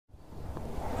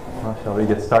Shall we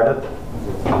get started?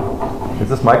 Is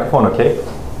this microphone okay?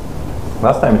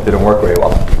 Last time it didn't work very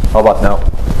well. How about now?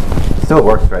 It still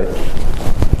works, right?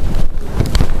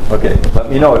 Okay,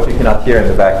 let me know if you cannot hear in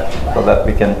the back so that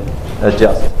we can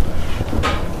adjust.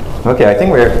 Okay, I think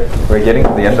we're getting to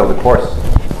the end of the course.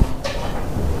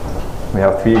 We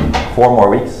have 4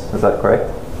 more weeks, is that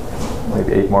correct?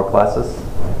 Maybe 8 more classes.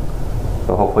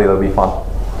 So hopefully it'll be fun.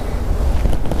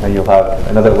 And you'll have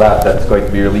another lab that's going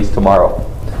to be released tomorrow.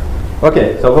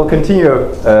 Okay, so we'll continue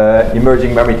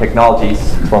emerging memory technologies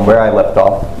from where I left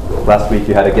off. Last week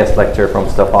you had a guest lecture from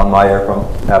Stefan Meyer from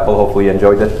Apple. Hopefully you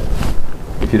enjoyed it.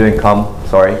 If you didn't come,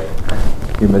 sorry,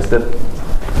 you missed it.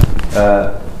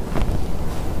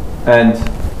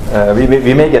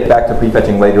 We may get back to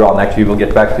prefetching later on. Actually, we'll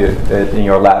get back to it in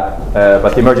your lab.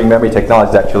 But emerging memory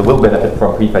technologies actually will benefit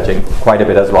from prefetching quite a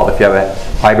bit as well if you have a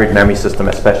hybrid memory system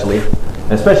especially.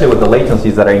 And especially with the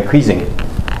latencies that are increasing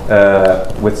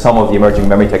with some of the emerging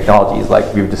memory technologies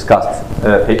like we've discussed,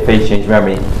 phase change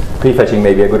memory. Prefetching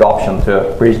may be a good option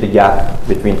to bridge the gap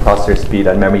between processor speed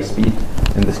and memory speed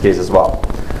in this case as well.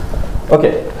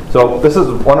 Okay. So this is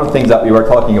one of the things that we were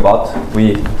talking about.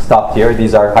 We stopped here.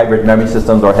 These are hybrid memory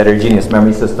systems or heterogeneous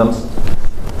memory systems.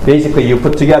 Basically, you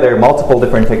put together multiple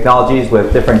different technologies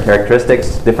with different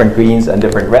characteristics, different greens and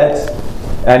different reds,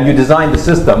 and you design the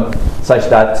system such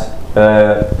that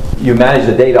you manage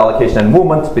the data allocation and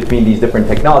movement between these different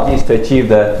technologies to achieve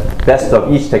the best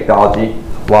of each technology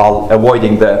while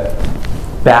avoiding the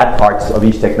bad parts of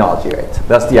each technology, right?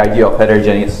 That's the idea of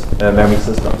heterogeneous memory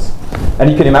systems. And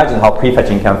you can imagine how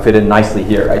prefetching can fit in nicely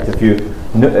here, right? If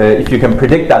you can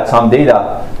predict that some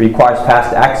data requires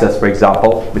fast access, for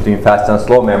example, between fast and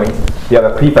slow memory, you have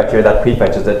a prefetcher that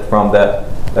prefetches it from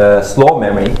the slow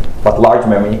memory, but large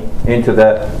memory, into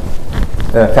the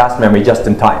fast memory just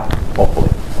in time, hopefully.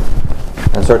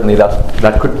 And certainly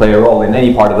that could play a role in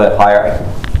any part of the hierarchy.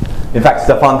 In fact,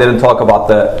 Stefan didn't talk about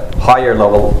the higher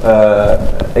level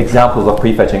examples of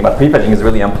prefetching, but prefetching is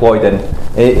really employed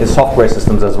in software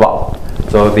systems as well.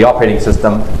 So the operating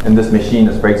system in this machine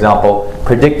is, for example,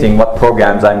 predicting what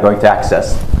programs I'm going to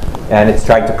access. And it's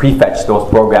trying to prefetch those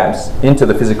programs into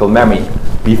the physical memory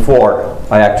before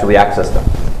I actually access them.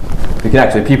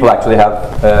 People actually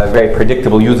have very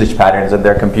predictable usage patterns in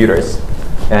their computers.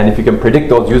 And if you can predict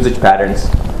those usage patterns,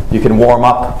 you can warm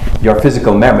up your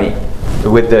physical memory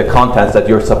with the contents that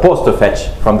you're supposed to fetch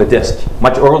from the disk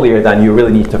much earlier than you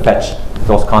really need to fetch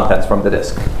those contents from the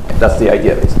disk. That's the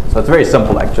idea of it. So it's very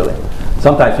simple actually.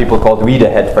 Sometimes people call it read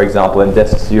ahead, for example, in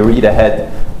disks. You read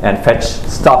ahead and fetch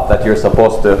stuff that you're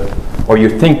supposed to, or you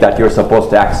think that you're supposed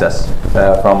to access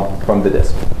from the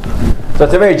disk. So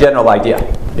it's a very general idea.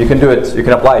 You can do it. You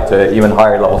can apply it to even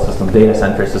higher level systems, data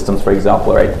center systems, for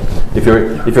example, right? If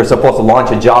you're supposed to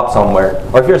launch a job somewhere,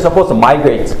 or if you're supposed to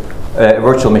migrate a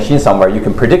virtual machine somewhere, you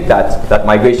can predict that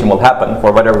migration will happen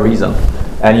for whatever reason,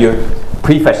 and you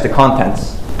prefetch the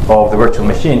contents of the virtual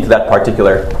machine to that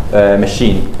particular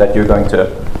machine that you're going to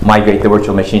migrate the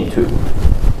virtual machine to.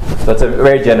 So that's a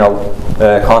very general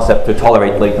concept to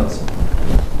tolerate latency.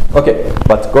 Okay,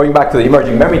 but going back to the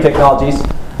emerging memory technologies,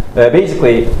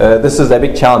 basically this is a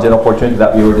big challenge and opportunity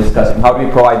that we were discussing. How do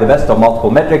we provide the best of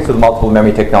multiple metrics with multiple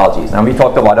memory technologies? And we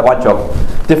talked about a bunch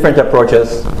of different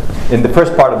approaches. In the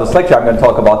first part of this lecture, I'm going to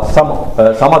talk about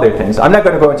some other things. I'm not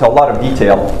going to go into a lot of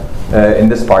detail in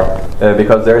this part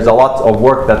because there's a lot of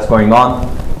work that's going on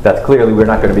that clearly we're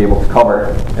not going to be able to cover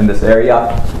in this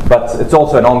area. But it's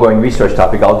also an ongoing research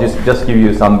topic. I'll just give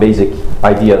you some basic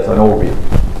ideas, an overview.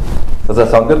 Does that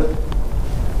sound good?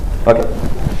 Okay.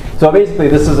 So basically,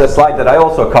 this is a slide that I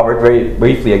also covered very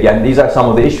briefly again. These are some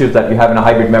of the issues that you have in a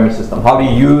hybrid memory system. How do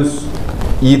you use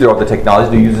either of the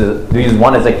technologies? Do you use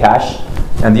one as a cache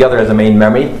and the other as a main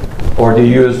memory? Or do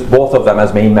you use both of them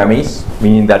as main memories,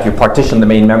 meaning that you partition the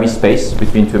main memory space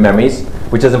between two memories,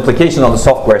 which has implications on the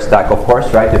software stack, of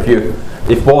course, right?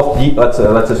 If both,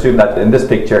 let's assume that in this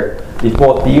picture, if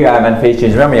both DRAM and phase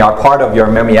change memory are part of your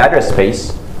memory address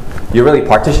space, you're really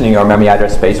partitioning your memory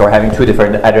address space or having two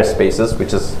different address spaces,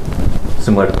 which is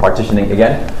similar to partitioning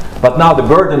again. But now the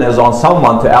burden is on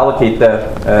someone to allocate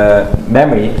the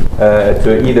memory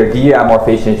to either DRAM or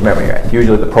phase change memory, right?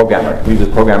 Usually the programmer. Usually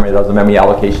the programmer does the memory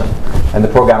allocation. And the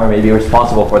programmer may be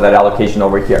responsible for that allocation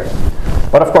over here.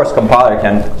 But of course, compiler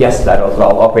can guess that as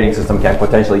well. Operating system can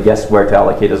potentially guess where to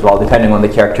allocate as well, depending on the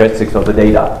characteristics of the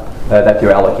data that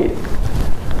you're allocating.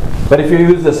 But if you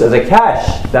use this as a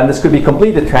cache, then this could be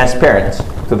completely transparent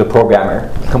to the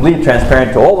programmer, completely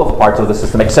transparent to all of the parts of the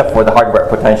system except for the hardware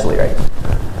potentially, right?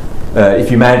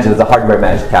 If you manage it as a hardware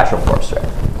managed cache, of course, right?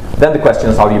 Then the question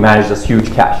is, how do you manage this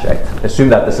huge cache, right? Assume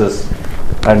that this is,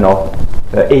 I don't know,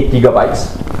 8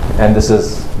 gigabytes, and this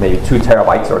is maybe 2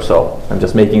 terabytes or so. I'm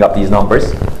just making up these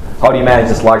numbers. How do you manage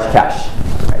this large cache,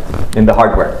 right, in the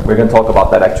hardware? We're going to talk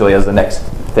about that actually as the next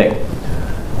thing.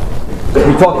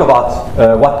 We talked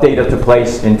about what data to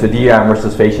place into DRAM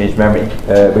versus phase change memory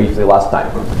briefly last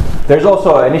time. There's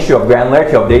also an issue of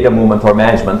granularity of data movement or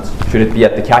management. Should it be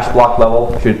at the cache block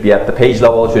level? Should it be at the page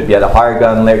level? Should it be at a higher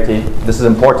granularity? This is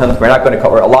important. We're not going to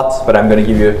cover a lot, but I'm going to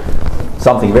give you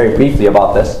something very briefly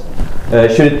about this.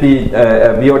 Should it be,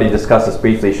 we already discussed this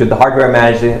briefly, should the hardware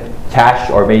manage the cache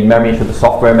or main memory? Should the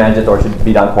software manage it, or should it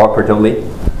be done cooperatively?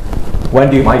 When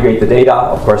do you migrate the data?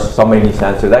 Of course, somebody needs to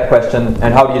answer that question.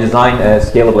 And how do you design a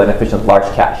scalable and efficient large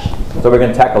cache? So we're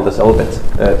going to tackle this a little bit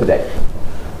today.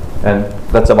 And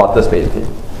that's about this basically.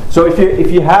 So if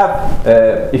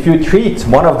you treat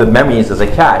one of the memories as a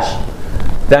cache,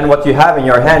 then what you have in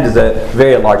your hand is a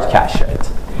very large cache, right?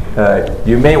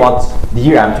 You may want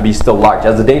DRAM to be still large.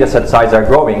 As the data set size are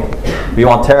growing, we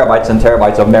want terabytes and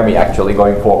terabytes of memory actually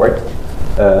going forward.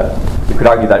 You could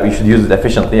argue that we should use it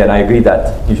efficiently, and I agree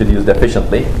that you should use it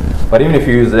efficiently. But even if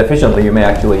you use it efficiently, you may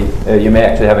actually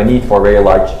have a need for very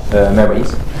large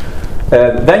memories.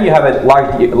 Then you have a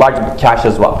large cache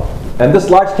as well. And this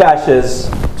large cache is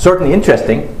certainly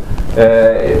interesting.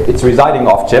 It's residing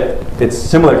off chip. It's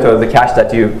similar to the cache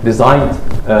that you designed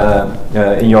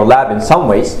in your lab in some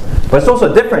ways, but it's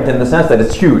also different in the sense that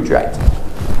it's huge, right?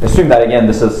 Assume that again,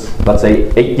 this is, let's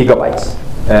say, 8 gigabytes.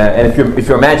 And if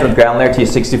your management granularity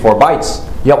is 64 bytes,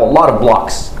 you have a lot of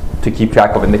blocks to keep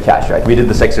track of in the cache, right? We did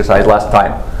this exercise last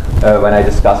time when I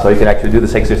discussed, so you can actually do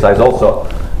this exercise also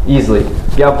easily.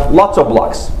 You have lots of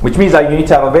blocks, which means that you need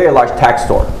to have a very large tag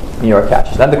store in your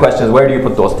cache. Then the question is, where do you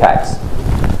put those tags?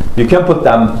 You can put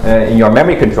them in your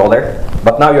memory controller,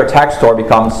 but now your tag store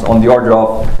becomes on the order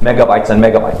of megabytes and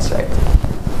megabytes, right?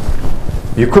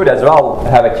 You could as well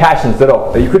have a cache instead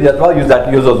of, you could as well use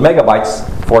those megabytes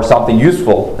for something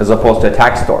useful as opposed to a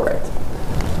tag store,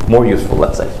 right? More useful,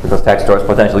 let's say, because tag store is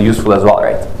potentially useful as well,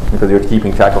 right? Because you're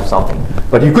keeping track of something.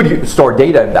 But you could store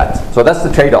data in that. So that's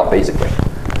the trade-off, basically.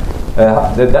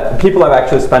 People have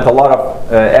actually spent a lot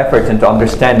of effort into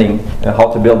understanding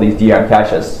how to build these DRAM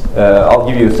caches. I'll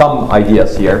give you some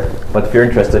ideas here, but if you're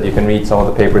interested, you can read some of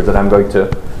the papers that I'm going to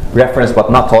reference but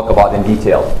not talk about in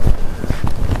detail.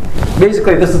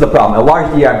 Basically, this is the problem. A large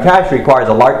DRAM cache requires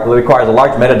a large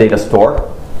metadata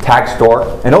store, tag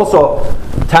store, and also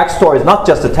tag store is not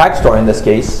just a tag store in this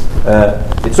case.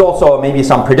 It's also maybe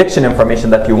some prediction information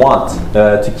that you want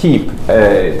to keep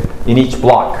in each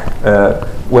block,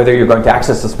 whether you're going to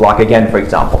access this block again, for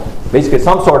example. Basically,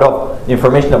 some sort of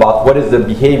information about what is the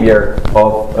behavior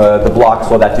of the block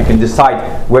so that you can decide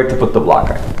where to put the block.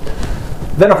 Right?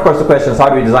 Then, of course, the question is, how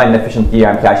do we design an efficient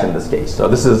DRAM cache in this case? So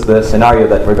this is the scenario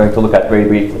that we're going to look at very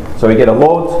briefly. So we get a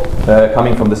load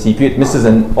coming from the CPU. It misses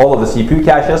in all of the CPU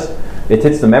caches. It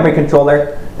hits the memory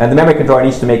controller, and the memory controller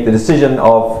needs to make the decision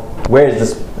of where is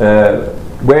this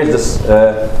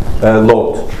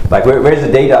load? Like where is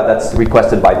the data that's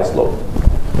requested by this load?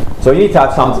 So you need to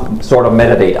have some sort of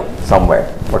metadata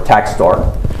somewhere, or tag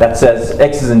store, that says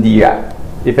X is in DRAM.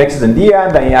 If X is in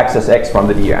DRAM, then you access X from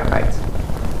the DRAM, right?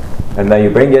 And then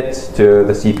you bring it to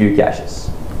the CPU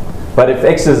caches. But if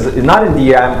X is not in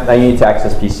DRAM, then you need to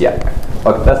access PCI.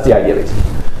 Okay, that's the idea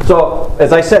basically. So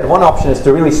as I said, one option is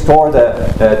to really store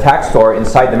the tag store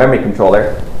inside the memory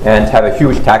controller and have a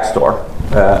huge tag store.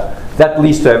 That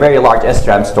leads to a very large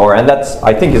SRAM store, and that's,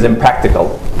 I think, is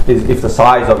impractical if the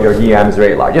size of your DRAM is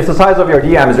very large. If the size of your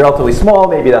DRAM is relatively small,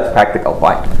 maybe that's practical,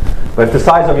 fine. But if the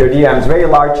size of your DRAM is very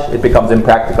large, it becomes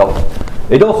impractical.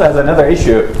 It also has another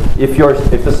issue. If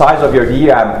the size of your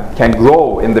DRAM can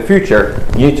grow in the future,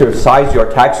 you need to size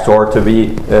your tag store to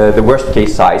be the worst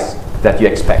case size that you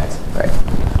expect. Right?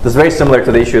 This is very similar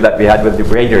to the issue that we had with the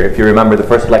RAIDer. If you remember the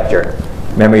first lecture,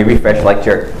 memory refresh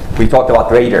lecture, we talked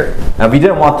about RAIDer. And we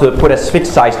didn't want to put a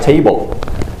fixed size table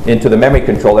into the memory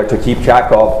controller to keep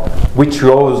track of which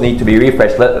rows need to be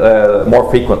refreshed more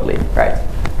frequently. Right?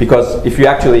 Because if you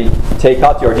actually take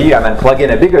out your DRAM and plug in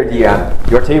a bigger DRAM,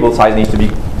 your table size needs to be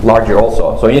larger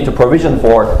also. So you need to provision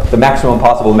for the maximum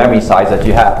possible memory size that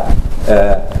you have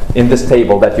in this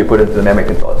table that you put into the memory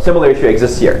controller. Similar issue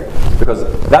exists here, because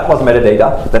that was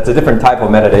metadata. That's a different type of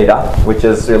metadata, which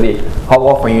is really how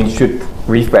often you should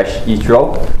refresh each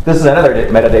row. This is another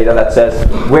metadata that says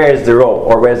where is the row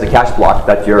or where is the cache block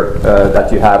that you're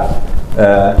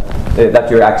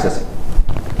accessing.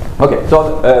 Okay,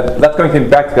 so that's going to be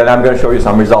practical, and I'm going to show you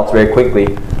some results very quickly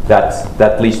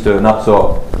that leads to not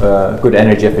so good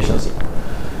energy efficiency.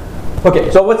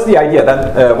 Okay, so what's the idea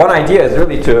then? One idea is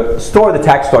really to store the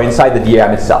tag store inside the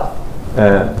DRAM itself.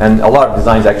 And a lot of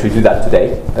designs actually do that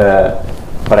today.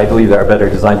 but I believe there are better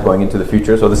designs going into the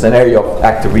future. So this is an area of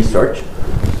active research.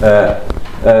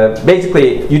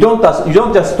 Basically, you don't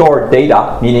just store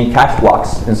data, meaning cache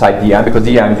blocks inside DRAM, because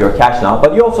DRAM is your cache now,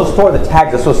 but you also store the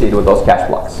tags associated with those cache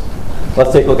blocks.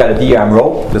 Let's take a look at a DRAM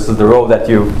row. This is the row that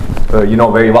you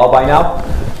know very well by now.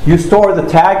 You store the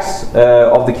tags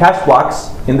of the cache blocks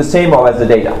in the same row as the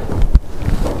data.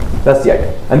 That's the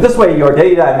idea. And this way, your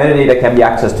data and metadata can be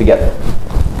accessed together.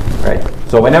 Right?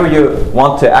 So whenever you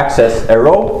want to access a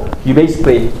row, you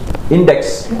basically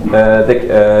index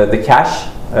the cache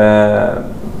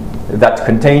that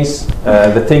contains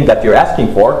the thing that you're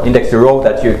asking for, index the row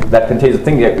that contains the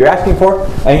thing that you're asking for,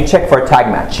 and you check for a tag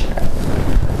match.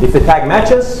 If the tag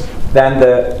matches, then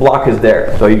the block is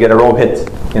there, so you get a row hit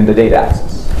in the data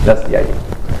access. That's the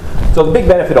idea. So the big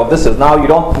benefit of this is now you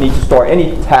don't need to store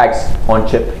any tags on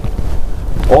chip.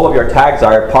 All of your tags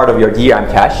are part of your DRAM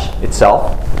cache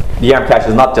itself. DRAM cache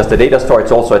is not just a data store,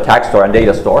 it's also a tag store and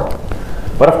data store.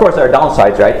 But of course there are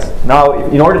downsides, right? Now,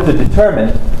 in order to determine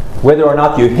whether or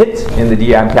not you hit in the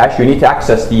DRAM cache, you need to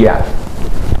access DRAM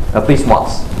at least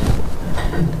once,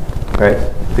 right?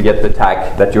 To get the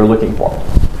tag that you're looking for.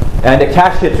 And a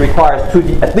cache hit requires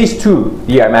at least two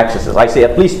DRAM accesses. I say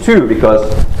at least two because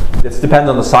this depends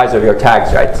on the size of your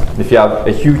tags, right? If you have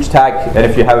a huge tag and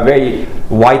if you have a very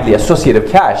widely associative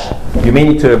cache, you may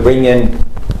need to bring in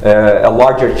a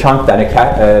larger chunk than a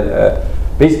cache.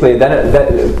 Basically,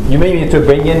 you may need to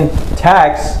bring in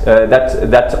tags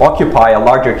that occupy a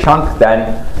larger chunk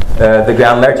than the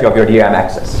granularity of your DRAM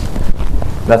access.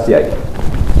 That's the idea.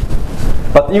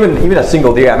 But even a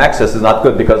single DRAM access is not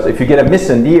good, because if you get a miss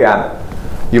in DRAM,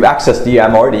 you've accessed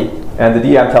DRAM already, and the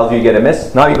DRAM tells you get a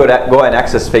miss. Now you go and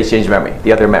access phase change memory,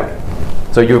 the other memory.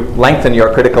 So you lengthen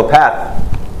your critical path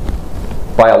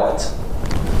by a lot.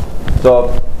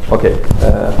 So, okay.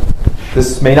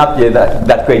 This may not be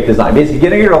that great design. Basically,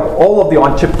 getting rid of all of the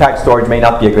on-chip tag storage may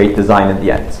not be a great design in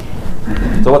the end.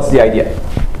 So what's the idea?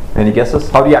 Any guesses?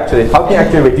 How can you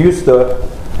actually reduce the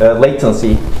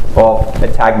latency of a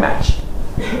tag match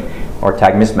or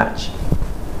tag mismatch?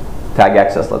 Tag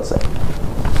access, let's say.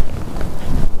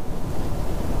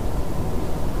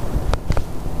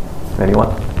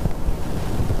 Anyone?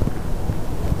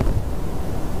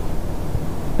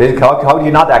 Basically, how do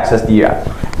you not access DRAM?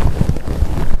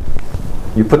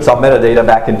 You put some metadata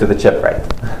back into the chip, right?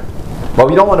 But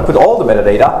we don't want to put all the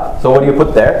metadata, so what do you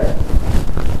put there?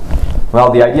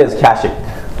 Well, the idea is caching.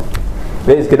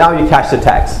 Basically, now you cache the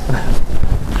tags.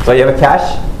 So you have a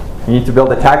cache, you need to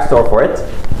build a tag store for it,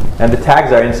 and the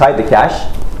tags are inside the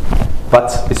cache,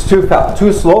 but it's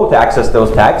too slow to access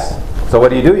those tags. So what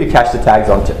do? You cache the tags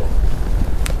on chip.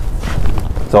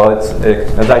 So it's,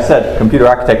 as I said, computer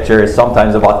architecture is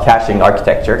sometimes about caching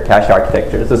architecture, cache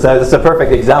architecture. So it's a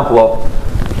perfect example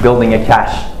of building a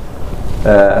cache.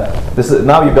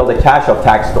 Now you build a cache of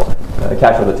tag store, a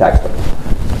cache of the tag store.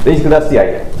 Basically, that's the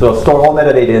idea. So store all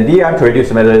metadata in DRAM to reduce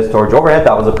the metadata storage overhead.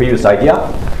 That was the previous idea.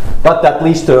 But that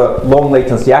leads to low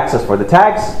latency access for the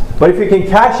tags. But if you can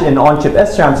cache in on-chip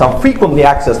SRAM some frequently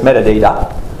accessed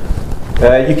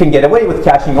metadata, you can get away with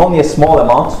caching only a small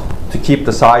amount to keep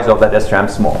the size of that SRAM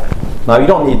small. Now you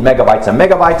don't need megabytes and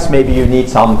megabytes, maybe you need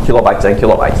some kilobytes and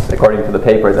kilobytes, according to the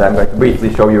paper that I'm going to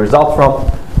briefly show you results from.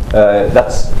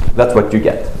 That's what you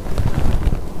get.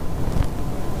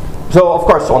 So of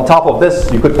course, on top of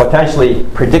this, you could potentially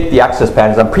predict the access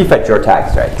patterns and prefetch your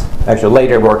tags, right? Actually,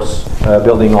 later works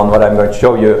building on what I'm going to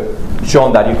show you,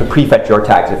 shown that you could prefetch your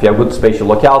tags. If you have good spatial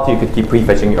locality, you could keep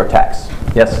prefetching your tags.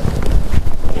 Yes?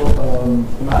 Well,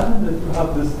 imagine that you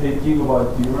have this 8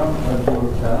 gigabyte DRAM as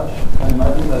your cache, and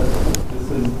imagine that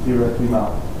this is directly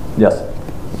mapped. Yes.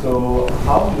 So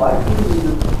how likely is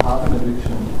it to have an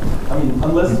eviction? I mean,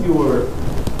 unless your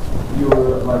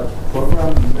like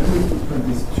program memory footprint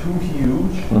is too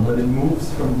huge that it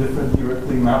moves from different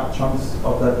directly mapped chunks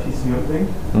of that PCM thing,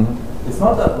 it's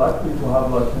not that likely to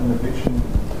have like an eviction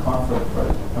conflict,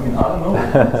 right? I mean, I don't know.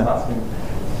 I'm just asking.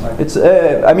 It's,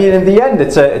 I mean, in the end,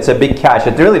 it's a big cache.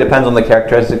 It really depends on the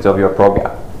characteristics of your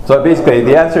program. So basically,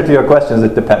 the answer to your question is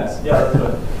it depends. Yeah, that's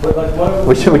right. But like what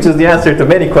which is the answer to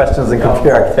many questions in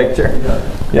computer architecture.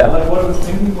 Yeah. Like what I was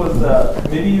thinking was that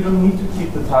maybe you don't need to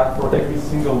keep the tag for every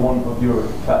single one of your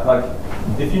like.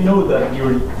 If you know that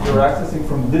you're accessing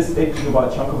from this 8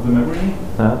 gigabyte chunk of the memory,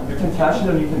 you can cache it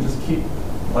and you can just keep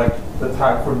like the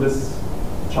tag for this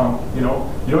chunk. You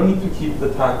know, you don't need to keep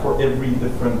the tag for every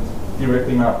different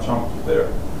directly mapped chunk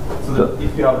there. So that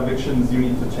if you have evictions, you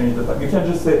need to change the tag. You can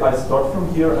just say, I start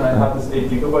from here and I have this 8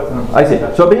 gigabytes. And I'm I see.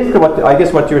 So basically,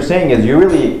 what you're saying is you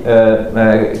really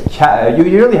you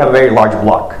really have a very large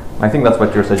block. I think that's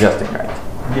what you're suggesting, right?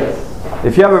 Yes.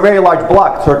 If you have a very large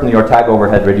block, certainly your tag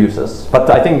overhead reduces. But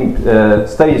I think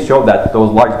studies show that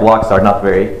those large blocks are not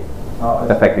very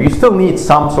effective. You still need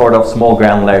some sort of small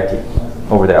granularity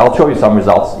over there. I'll show you some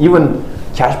results. Even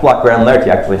cache block granularity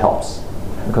actually helps,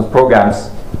 because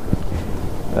programs,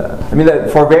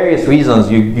 for various reasons,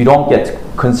 you don't get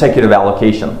consecutive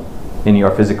allocation in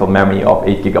your physical memory of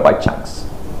 8 GB chunks.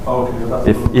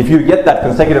 Okay, if you get that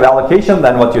consecutive allocation,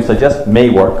 then what you suggest may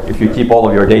work if you keep all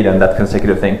of your data in that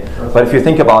consecutive thing. But if you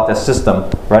think about a system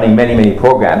running many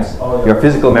programs, your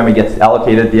physical memory gets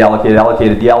allocated, deallocated,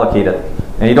 allocated, deallocated,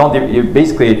 and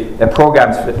a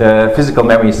program's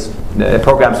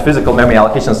physical memory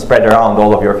allocation spread around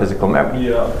all of your physical memory.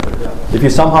 If you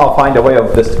somehow find a way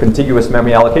of this contiguous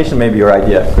memory allocation, maybe your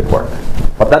idea could work.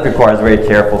 But that requires very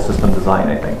careful system design,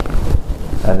 I think,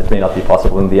 and it may not be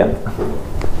possible in the end.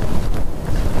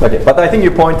 Okay, but I think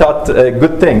you point out a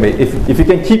good thing. If you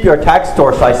can keep your tag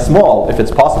store size small, if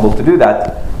it's possible to do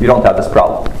that, you don't have this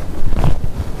problem.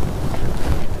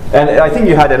 And I think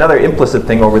you had another implicit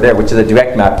thing over there, which is a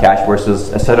direct map cache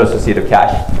versus a set associative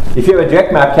cache. If you have a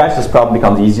direct map cache, this problem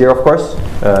becomes easier, of course,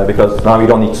 because now you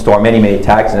don't need to store many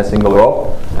tags in a single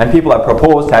row. And people have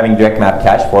proposed having direct map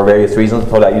cache for various reasons,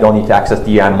 so that you don't need to access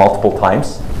DRAM multiple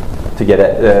times to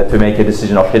get to make a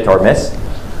decision of hit or miss.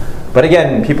 But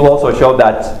again, people also showed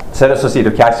that set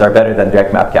associative caches are better than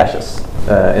direct map caches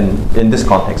in this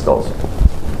context also.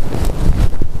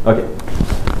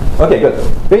 Okay,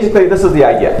 good. Basically, this is the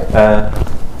idea.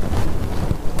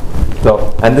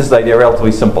 And this is the idea,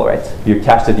 relatively simple, right? You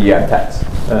cache the DRAM tags.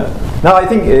 Now, I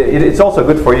think it's also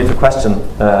good for you to question.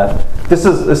 This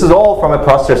is all from a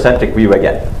processor-centric view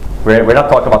again. We're not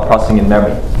talking about processing in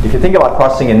memory. If you think about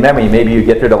processing in memory, maybe you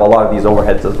get rid of a lot of these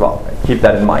overheads as well. Right? Keep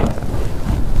that in mind.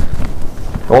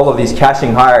 All of these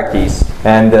caching hierarchies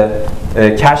and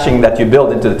caching that you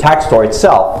build into the tag store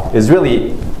itself is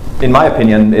really, in my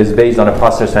opinion, is based on a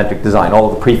processor-centric design,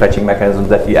 all of the prefetching mechanisms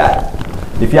that you add.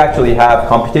 If you actually have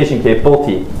computation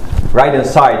capability right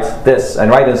inside this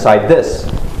and right inside this,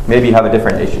 maybe you have a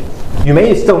different issue. You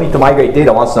may still need to migrate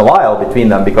data once in a while between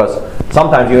them, because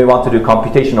sometimes you may want to do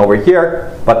computation over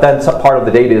here, but then some part of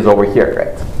the data is over here,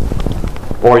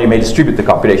 right? Or you may distribute the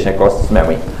computation across this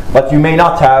memory. But you may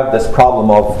not have this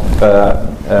problem of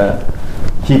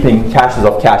keeping caches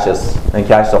of caches and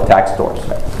caches of tag stores.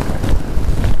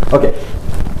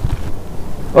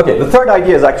 Okay, the third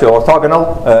idea is actually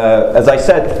orthogonal. As I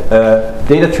said,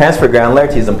 data transfer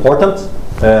granularity is important.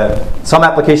 Some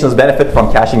applications benefit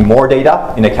from caching more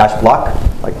data in a cache block,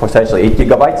 like potentially 8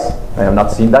 GB. I have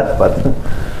not seen that, but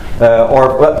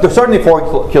or certainly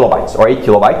 4 kilobytes or 8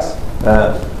 kilobytes.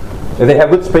 They have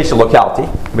good spatial locality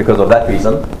because of that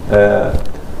reason.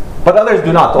 But others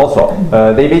do not also.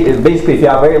 Basically, if you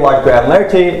have very large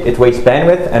granularity, it wastes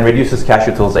bandwidth and reduces cache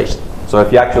utilization. So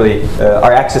if you actually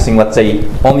are accessing, let's say,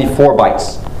 only 4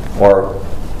 bytes or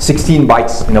 16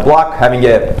 bytes in a block, having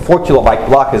a 4 kilobyte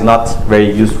block is not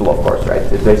very useful, of course, right?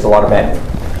 It wastes a lot of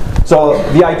bandwidth. So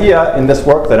the idea in this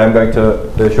work that I'm going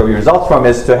to show you results from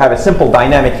is to have a simple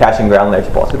dynamic caching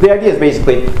granularity policy. The idea is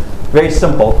basically very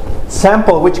simple.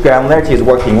 Sample which granularity is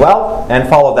working well and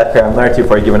follow that granularity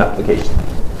for a given application.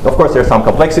 Of course, there's some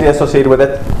complexity associated with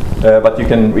it, but you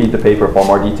can read the paper for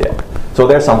more detail. So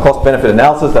there's some cost-benefit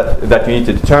analysis that you need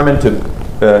to determine do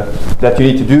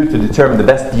to determine the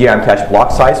best DRAM cache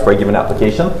block size for a given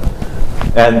application.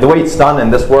 And the way it's done in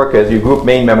this work is you group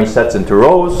main memory sets into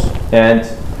rows, and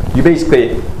you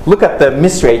basically look at the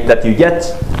miss rate that you get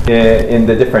in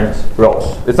the different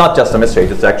rows. It's not just a miss rate,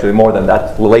 it's actually more than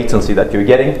that, latency that you're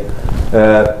getting.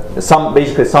 Some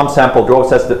sampled row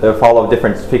sets that follow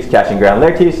different fixed caching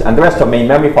granularities, and the rest of main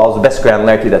memory follows the best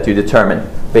granularity that you determine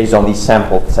based on these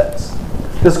sampled sets.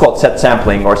 This is called set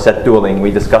sampling or set dueling.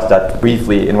 We discussed that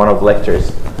briefly in one of the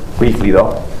lectures, briefly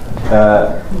though.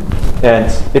 And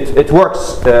it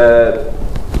works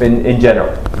in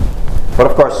general. But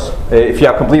of course, if you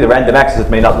have completely random access, it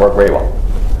may not work very well.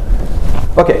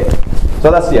 Okay,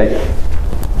 so that's the idea.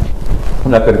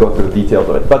 I'm not going to go through the details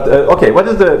of it. But okay, what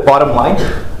is the bottom line?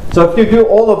 So if you do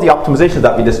all of the optimizations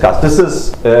that we discussed, this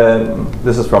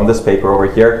is from this paper over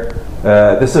here.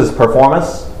 This is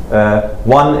performance.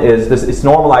 One is this. It's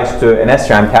normalized to an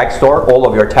SRAM tag store. All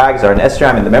of your tags are in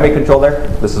SRAM in the memory controller.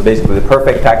 This is basically the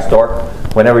perfect tag store.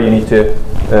 Whenever you need to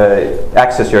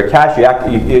access your cache,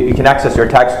 you can access your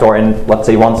tag store in, let's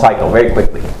say, one cycle very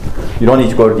quickly. You don't need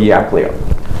to go to DRAM clear.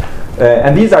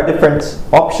 And these are different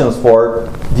options for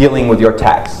dealing with your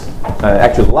tags.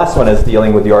 Actually, the last one is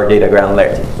dealing with your data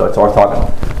granularity, so it's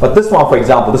orthogonal. But this one, for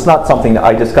example, this is not something that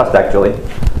I discussed actually.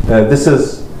 This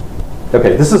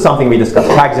is something we discussed,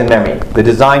 tags in memory. The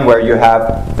design where you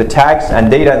have the tags and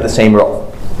data in the same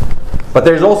row. But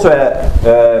there's also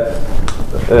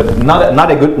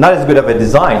not as good of a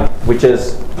design, which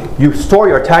is you store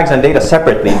your tags and data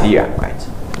separately in DRAM, right?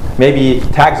 Maybe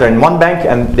tags are in one bank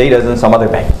and data is in some other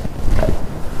bank. Right?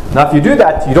 Now, if you do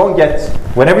that, you don't get,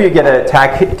 whenever you get a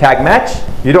tag match,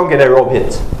 you don't get a row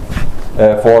hit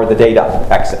for the data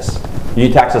access. You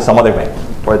need to access some other bank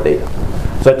for the data.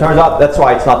 So it turns out that's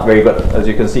why it's not very good. As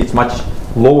you can see, it's much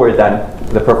lower than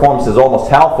the performance is almost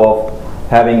half of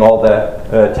having all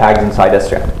the tags inside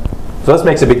SRAM. So this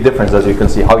makes a big difference, as you can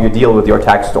see, how you deal with your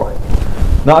tag store.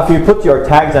 Now, if you put your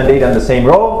tags and data in the same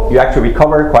row, you actually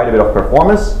recover quite a bit of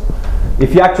performance.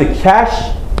 If you actually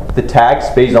cache the tags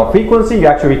based on frequency, you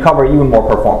actually recover even more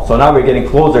performance. So now we're getting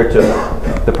closer to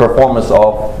the performance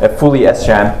of a fully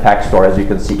SRAM tag store, as you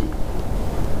can see.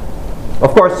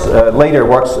 Of course, later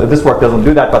works, this work doesn't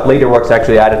do that, but later works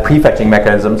actually added prefetching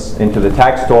mechanisms into the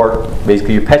tag store.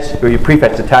 Basically, you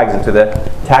prefetch the tags into the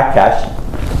tag cache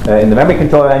in the memory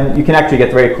controller, and you can actually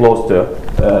get very close to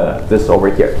this over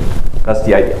here. That's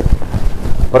the idea.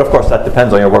 But of course, that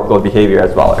depends on your workload behavior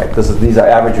as well, right? These are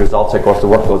average results across the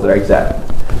workloads that are examined.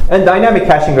 And dynamic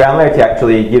caching granularity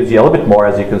actually gives you a little bit more,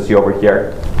 as you can see over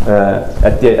here,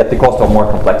 at the cost of more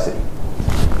complexity.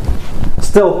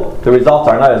 Still, the results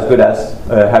are not as good as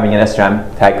having an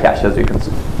SRAM tag cache, as you can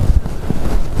see.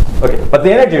 Okay, but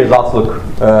the energy results look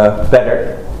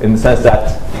better in the sense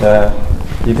that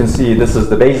you can see this is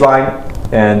the baseline,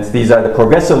 and these are the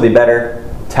progressively better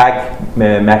tag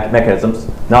mechanisms.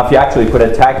 Now, if you actually put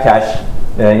a tag cache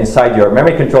inside your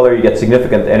memory controller, you get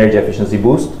significant energy efficiency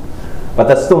boost, but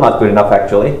that's still not good enough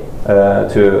actually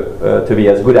to be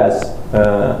as good as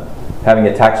having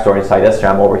a tag store inside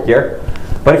SRAM over here.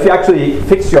 But if you actually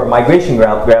fix your migration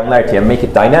granularity and make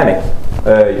it dynamic,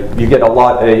 you get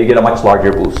a much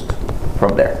larger boost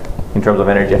from there in terms of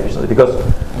energy efficiency. Because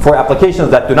for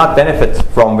applications that do not benefit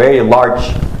from very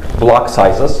large block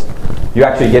sizes, you're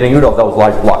actually getting rid of those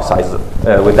large block sizes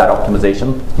with that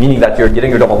optimization, meaning that you're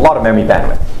getting rid of a lot of memory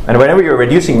bandwidth. And whenever you're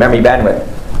reducing memory bandwidth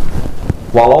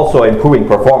while also improving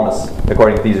performance,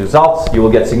 according to these results, you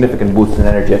will get significant boosts in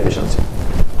energy efficiency.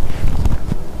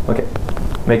 Okay,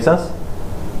 make sense?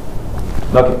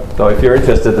 Okay, so if you're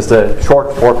interested, it's a short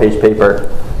 4-page paper.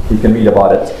 You can read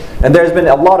about it. And there's been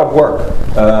a lot of work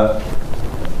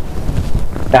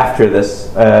after this,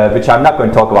 which I'm not going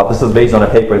to talk about. This is based on a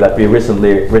paper that we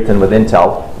recently written with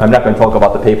Intel. I'm not going to talk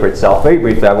about the paper itself. Very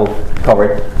briefly, I will cover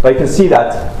it. But you can see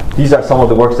that these are some of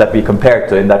the works that we compared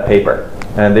to in that paper.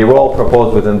 And they were all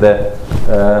proposed within the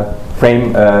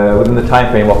within the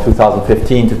time frame of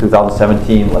 2015 to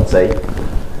 2017, let's say.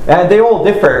 And they all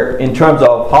differ in terms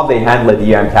of how they handle a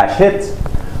DRAM cache hit,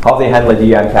 how they handle a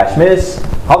DRAM cache miss,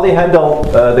 how they handle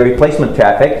the replacement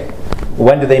traffic,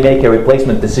 when do they make a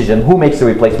replacement decision, who makes the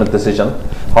replacement decision,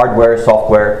 hardware,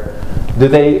 software. Do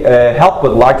they help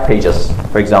with large pages?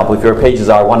 For example, if your pages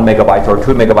are 1 megabyte or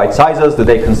 2 megabyte sizes, do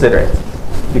they consider it?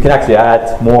 You can actually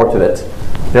add more to it.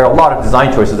 There are a lot of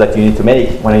design choices that you need to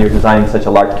make when you're designing such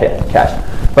a large cache.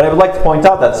 But I would like to point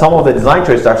out that some of the design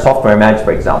choices are software managed,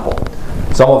 for example.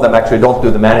 Some of them actually don't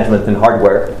do the management in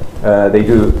hardware. They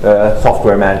do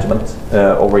software management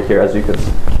over here, as you can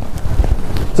see.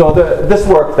 So this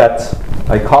work that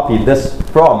I copied this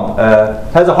from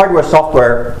has a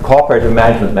hardware-software cooperative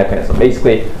management mechanism.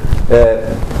 Basically,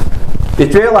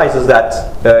 it realizes that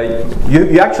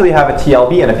you actually have a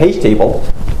TLB and a page table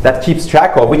that keeps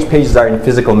track of which pages are in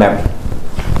physical memory.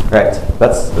 Right?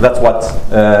 That's what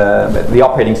the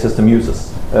operating system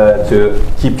uses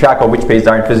to keep track of which pages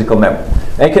are in physical memory.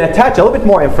 And you can attach a little bit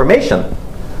more information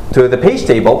to the page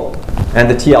table and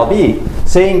the TLB,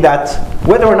 saying that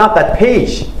whether or not that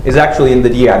page is actually in the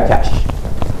DRAM cache.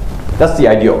 That's the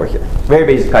idea over here. Very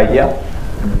basic idea.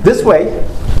 This way,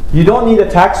 you don't need a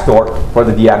tag store for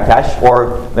the DRAM cache,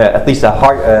 or at least a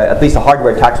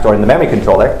hardware tag store in the memory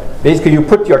controller. Basically, you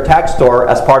put your tag store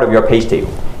as part of your page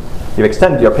table. You've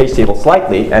extended your page table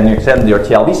slightly, and you extended your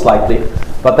TLB slightly,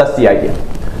 but that's the idea.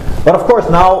 But of course,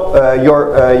 now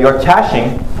your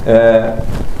caching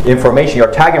information,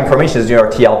 your tag information is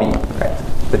your TLB. Right?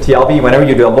 The TLB, whenever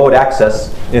you do a load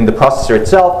access in the processor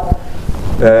itself,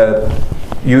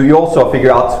 you also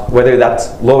figure out whether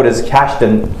that load is cached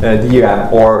in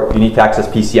DRAM or you need to access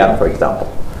PCM, for example.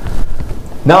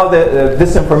 Now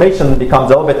this information becomes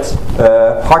a little bit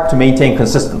hard to maintain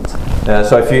consistent.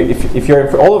 So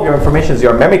if all of your information is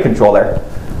your memory controller,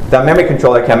 that memory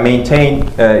controller can maintain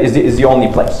is the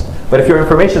only place. But if your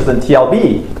information is in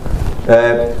TLB,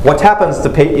 what happens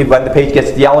when the page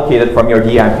gets deallocated from your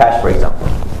DRAM cache, for example?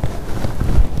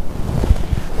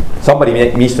 Somebody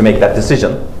needs to make that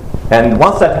decision. And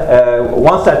once that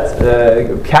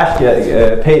cache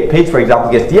page, for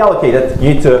example, gets deallocated,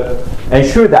 you need to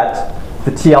ensure that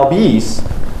the TLBs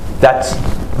that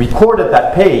recorded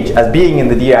that page as being in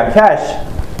the DRAM cache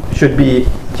should be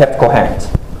kept coherent.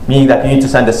 Meaning that you need to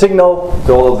send a signal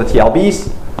to all of the TLBs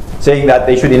saying that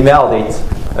they should invalidate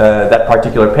that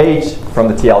particular page from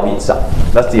the TLB itself.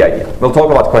 That's the idea. We'll talk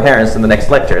about coherence in the next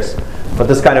lectures, but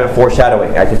this is kind of a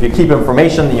foreshadowing. Right? If you keep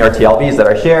information in your TLBs that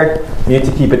are shared, you need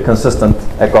to keep it consistent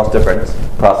across different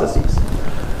processes.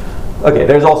 Okay,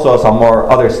 there's also some more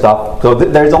other stuff. So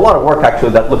there's a lot of work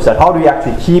actually that looks at how do you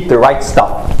actually keep the right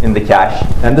stuff in the cache.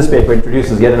 And this paper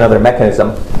introduces yet another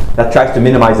mechanism that tries to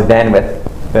minimize the bandwidth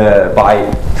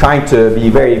by trying to be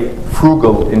very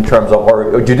frugal in terms of,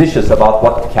 or judicious about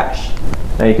what to cache.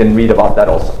 And you can read about that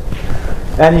also.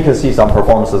 And you can see some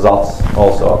performance results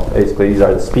also. Basically, these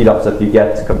are the speed ups that you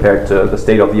get compared to the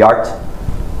state of the art.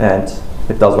 And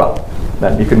it does well.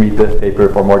 Then you can read the paper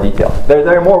for more detail.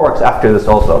 There are more works after this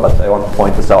also, but I want to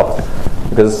point this out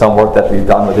because it's some work that we've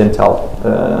done with Intel.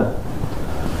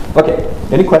 Okay,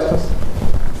 any questions?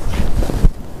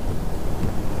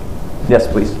 Yes,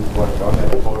 please.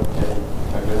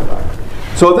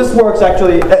 So this works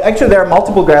actually there are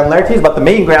multiple granularities, but the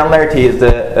main granularity is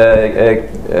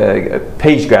the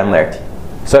page granularity.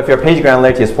 So if your page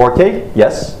granularity is 4K,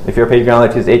 yes. If your page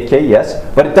granularity is 8K, yes.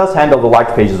 But it does handle the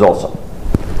large pages also.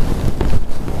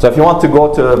 So if you want to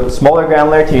go to smaller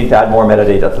granularity, you need to add more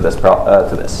metadata to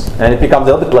this. And it becomes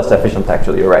a little bit less efficient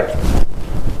actually, you're right.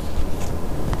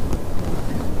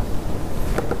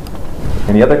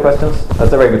 Any other questions?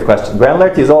 That's a very good question.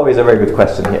 Granularity is always a very good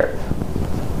question here.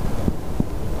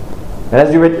 And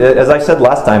as I said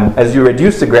last time, as you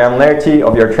reduce the granularity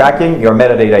of your tracking, your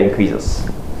metadata increases.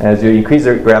 As you increase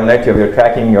the granularity of your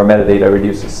tracking, your metadata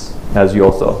reduces, as you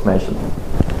also mentioned.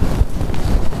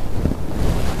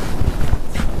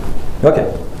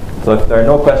 Okay, so if there are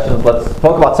no questions, let's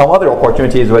talk about some other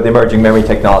opportunities with emerging memory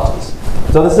technologies.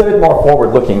 So this is a bit more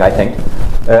forward-looking, I think.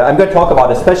 I'm going to talk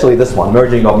about especially this one,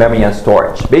 merging of memory and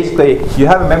storage. Basically, you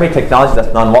have a memory technology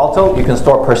that's non-volatile. You can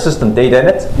store persistent data in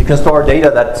it. You can store data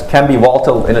that can be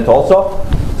volatile in it also.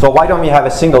 So why don't we have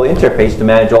a single interface to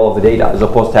manage all of the data as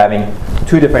opposed to having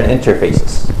two different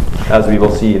interfaces, as we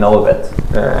will see in a little bit.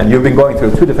 And you've been going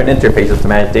through two different interfaces to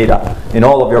manage data in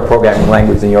all of your programming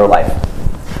languages in your life.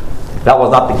 That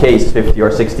was not the case 50 or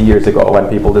 60 years ago when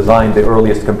people designed the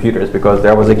earliest computers, because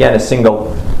there was again a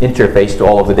single interface to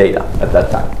all of the data at that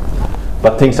time.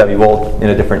 But things have evolved in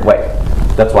a different way.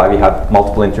 That's why we have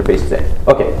multiple interfaces today.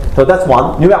 Okay, so that's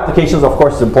one. New applications, of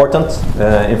course, is important.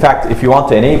 In fact, if you want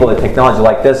to enable a technology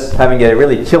like this, having a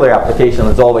really killer application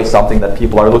is always something that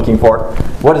people are looking for.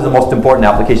 What is the most important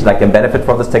application that can benefit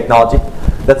from this technology?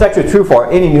 That's actually true for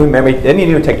any new memory, any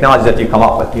new technology that you come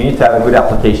up with. You need to have a good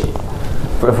application.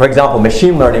 For example,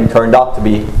 machine learning turned out to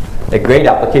be a great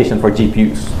application for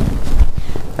GPUs.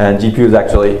 And GPUs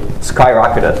actually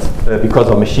skyrocketed because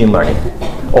of machine learning.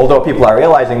 Although people are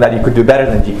realizing that you could do better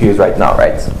than GPUs right now,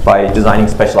 right? By designing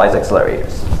specialized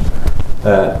accelerators.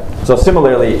 So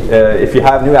similarly, if you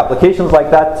have new applications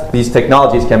like that, these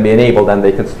technologies can be enabled and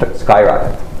they could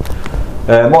skyrocket.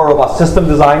 More robust system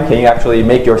design. Can you actually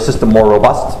make your system more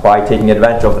robust by taking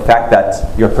advantage of the fact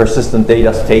that your persistent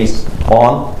data stays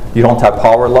on? You don't have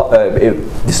power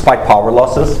despite power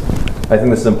losses. I think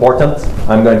this is important.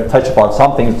 I'm going to touch upon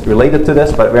some things related to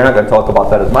this, but we're not going to talk about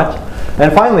that as much.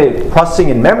 And finally, processing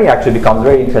in memory actually becomes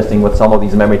very interesting with some of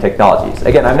these memory technologies.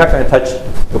 Again, I'm not going to touch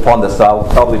upon this. I'll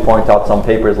probably point out some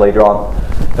papers later on.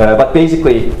 But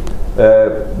basically,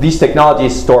 these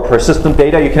technologies store persistent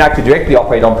data. You can actually directly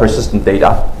operate on persistent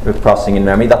data with processing in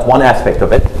memory. That's one aspect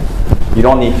of it. You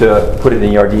don't need to put it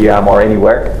in your DRAM or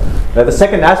anywhere. The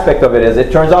second aspect of it is,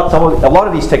 it turns out a lot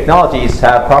of these technologies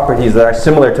have properties that are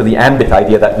similar to the AND-bit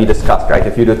idea that we discussed, right?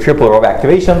 If you do triple row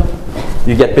activation,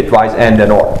 you get bitwise AND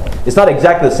and OR. It's not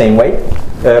exactly the same way,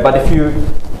 but if you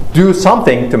do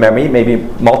something to memory, maybe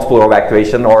multiple row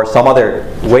activation or some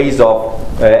other ways of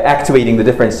activating the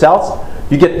different cells,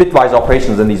 you get bitwise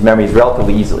operations in these memories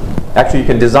relatively easily. Actually, you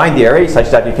can design the array such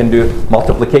that you can do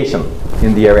multiplication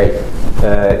in the array.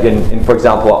 For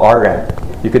example, RRAM.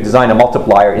 You could design a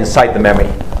multiplier inside the memory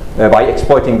by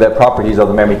exploiting the properties of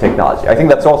the memory technology. I think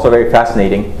that's also very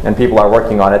fascinating, and people are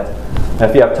working on it.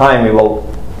 If you have time, we will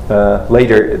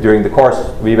later during the course,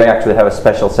 we may actually have a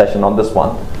special session on this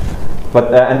one.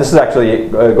 But and this is actually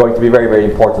going to be very, very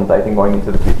important, I think, going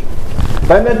into the future.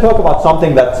 But I'm going to talk about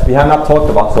something that we have not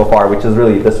talked about so far, which is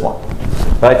really this one.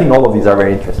 But I think all of these are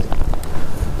very interesting.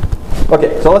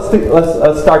 Okay, so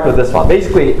let's start with this one.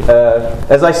 Basically,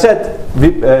 as I said,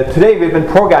 today we've been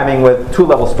programming with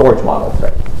two-level storage models,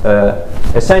 right?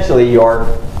 essentially you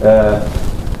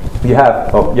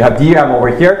have DRAM over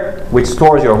here, which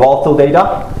stores your volatile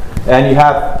data, and you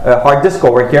have a hard disk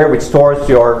over here, which stores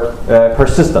your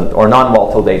persistent or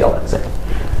non-volatile data, let's say.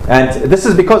 And this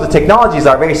is because the technologies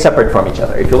are very separate from each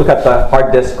other. If you look at the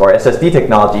hard disk or SSD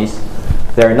technologies,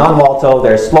 they're non-volatile,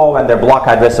 they're slow, and they're block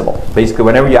addressable. Basically,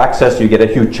 whenever you access, you get a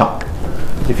huge chunk.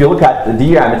 If you look at the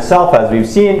DRAM itself, as we've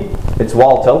seen, it's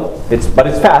volatile, but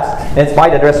it's fast, and it's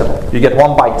byte addressable. You get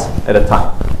 1 byte at a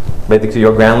time. Basically,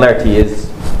 your granularity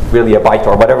is really a byte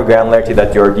or whatever granularity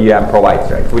that your DRAM provides,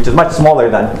 right? Which is much smaller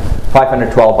than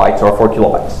 512 bytes or 4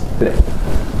 kilobytes today.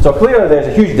 So clearly there's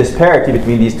a huge disparity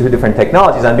between these two different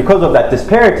technologies, and because of that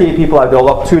disparity, people have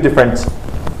developed two different,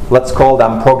 let's call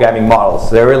them programming models.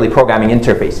 They're really programming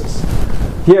interfaces.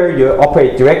 Here you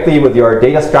operate directly with your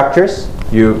data structures.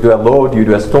 You do a load, you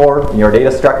do a store in your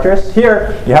data structures.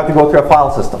 Here you have to go through a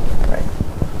file system, right?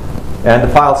 And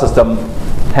the file system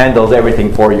handles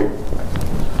everything for you.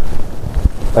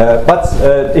 But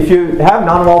if you have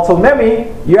non-volatile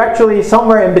memory, you're actually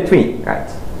somewhere in between, right?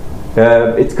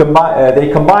 They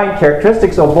combine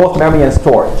characteristics of both memory and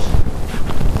storage.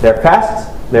 They're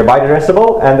fast, they're byte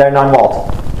addressable, and they're non-volatile.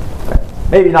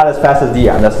 Right? Maybe not as fast as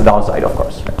DRAM, that's the downside, of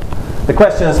course. Right? The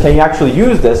question is, can you actually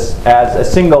use this as a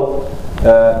single,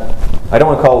 I don't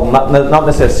want to call it not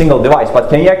necessarily a single device, but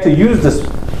can you actually use this,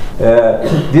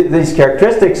 these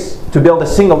characteristics to build a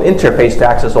single interface to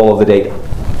access all of the data?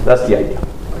 That's the idea.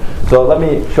 So let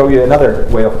me show you another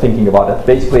way of thinking about it.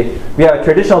 Basically, we have a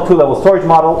traditional two-level storage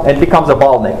model, and it becomes a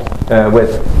bottleneck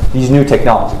with these new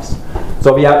technologies.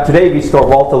 So today we store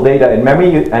volatile data in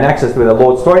memory and access with a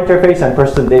load store interface, and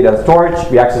persistent data storage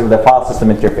we access with a file system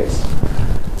interface.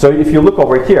 So if you look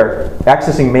over here,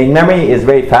 accessing main memory is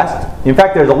very fast. In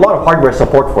fact, there's a lot of hardware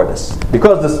support for this.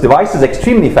 Because this device is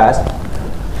extremely fast,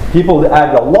 people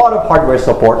add a lot of hardware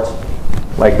support,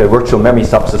 like the virtual memory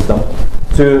subsystem,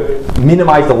 to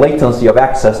minimize the latency of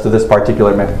access to this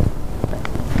particular memory.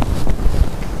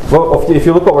 Well, if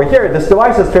you look over here, this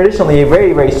device is traditionally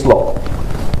very, very slow.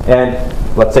 And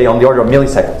let's say on the order of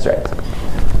milliseconds, right?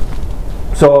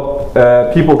 So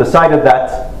people decided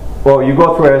that, well, you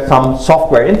go through some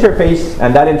software interface,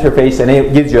 and that interface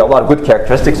gives you a lot of good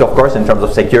characteristics, of course, in terms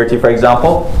of security, for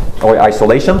example, or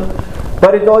isolation.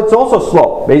 But it's also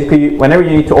slow. Basically, whenever you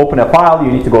need to open a file,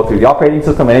 you need to go through the operating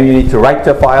system. Whenever you need to write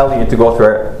to a file, you need to go through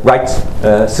a write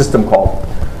system call.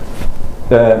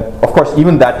 Of course,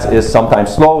 even that is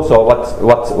sometimes slow. So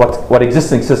what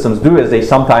existing systems do is they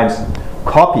sometimes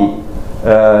copy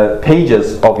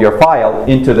pages of your file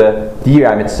into the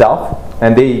DRAM itself,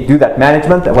 and they do that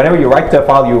management. And whenever you write to a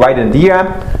file, you write in DRAM,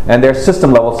 and there's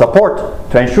system level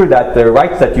support to ensure that the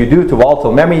writes that you do to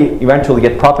volatile memory eventually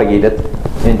get propagated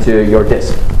into your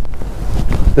disk.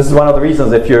 This is one of the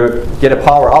reasons if you get a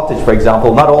power outage, for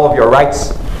example, not all of your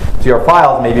writes to your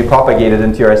files may be propagated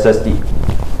into your SSD,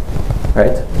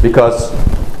 right? Because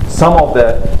some of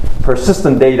the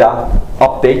persistent data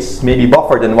updates may be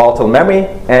buffered in volatile memory,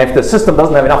 and if the system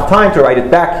doesn't have enough time to write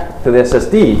it back to the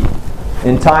SSD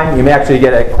in time, you may actually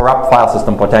get a corrupt file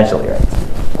system potentially, right?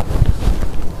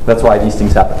 That's why these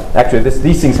things happen. Actually,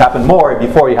 these things happen more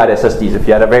before you had SSDs. If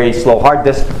you had a very slow hard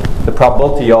disk, the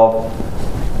probability of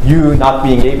you not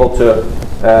being able to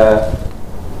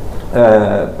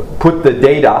put the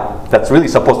data that's really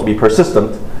supposed to be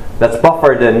persistent, that's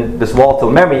buffered in this volatile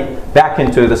memory, back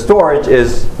into the storage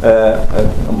is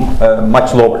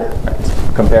much lower,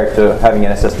 right, compared to having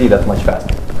an SSD that's much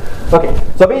faster. Okay,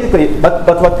 so basically, but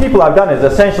what people have done is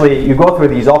essentially you go through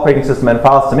these operating system and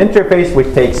file system interface,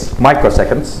 which takes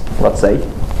microseconds, let's say,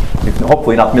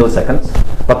 hopefully not milliseconds,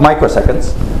 but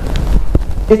microseconds.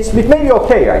 It may be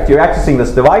okay, right? You're accessing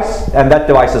this device, and that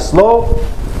device is slow.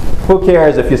 Who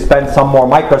cares if you spend some more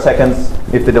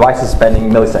microseconds if the device is spending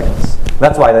milliseconds?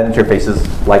 That's why the interface is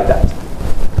like that.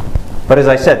 But as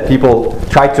I said, people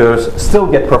try to still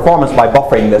get performance by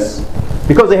buffering this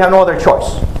because they have no other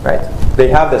choice, right? They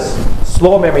have this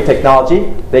slow memory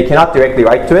technology. They cannot directly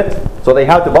write to it. So they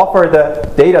have to buffer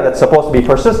the data that's supposed to be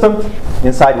persistent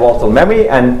inside volatile memory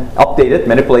and update it,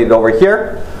 manipulate it over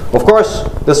here. Of course,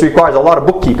 this requires a lot of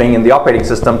bookkeeping in the operating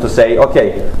system to say,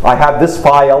 okay, I have this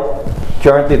file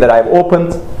currently that I've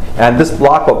opened, and this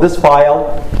block of this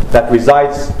file that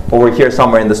resides over here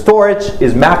somewhere in the storage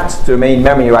is mapped to main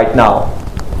memory right now.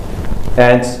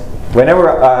 And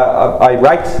whenever I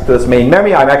write to this main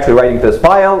memory, I'm actually writing to this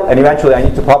file, and eventually I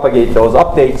need to propagate those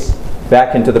updates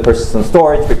back into the persistent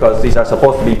storage because these are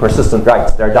supposed to be persistent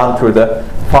writes. They're done through the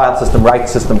file system write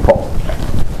system call.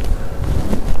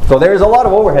 So there is a lot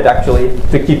of overhead actually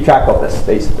to keep track of this,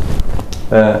 basically.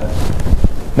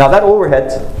 Now that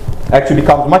overhead actually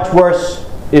becomes much worse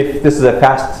if this is a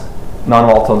fast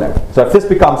non-volatile memory. So if this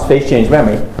becomes phase change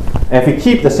memory, and if we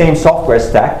keep the same software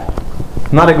stack,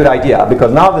 not a good idea,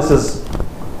 because now this is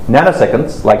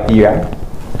nanoseconds, like DRAM,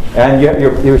 and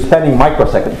you're spending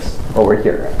microseconds over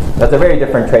here. That's a very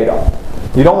different trade-off.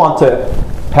 You don't want to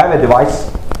have a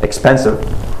device expensive,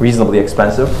 reasonably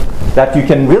expensive, that you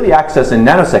can really access in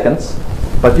nanoseconds,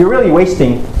 but you're really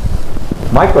wasting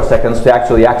microseconds to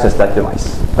actually access that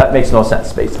device. That makes no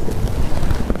sense, basically.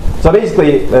 So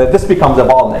basically, this becomes a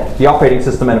bottleneck. The operating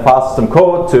system and file system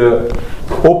code to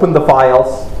open the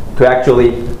files, to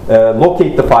actually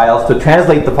locate the files, to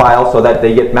translate the files so that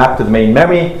they get mapped to the main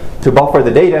memory, to buffer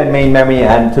the data in main memory,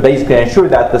 and to basically ensure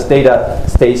that this data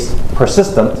stays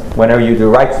persistent whenever you do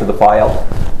writes to the file,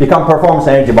 become performance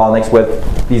energy bottlenecks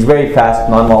with these very fast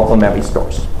non-volatile memory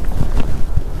stores.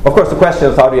 Of course, the question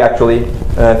is, how do you actually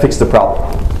fix the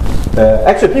problem?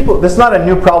 Actually, this is not a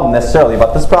new problem necessarily,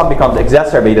 but this problem becomes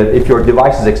exacerbated if your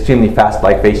device is extremely fast,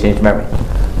 like phase change memory.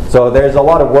 So there's a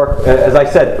lot of work, as I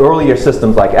said, earlier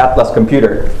systems like Atlas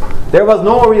Computer, there was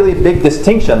no really big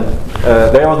distinction.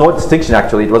 There was no distinction,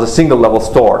 actually. It was a single level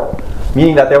store,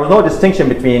 meaning that there was no distinction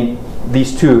between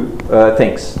these two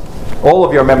things. All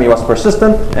of your memory was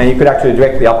persistent, and you could actually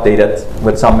directly update it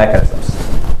with some mechanisms.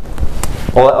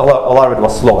 A lot of it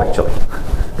was slow, actually,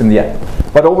 in the end.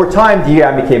 But over time,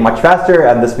 DRAM became much faster,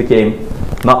 and this became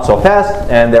not so fast,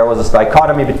 and there was this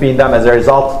dichotomy between them. As a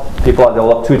result, people have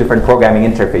developed two different programming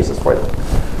interfaces for them.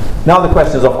 Now the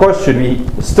question is, of course, should we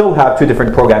still have two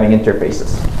different programming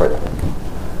interfaces for them?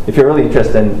 If you're really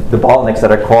interested in the bottlenecks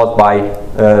that are caused by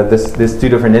these two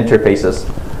different interfaces,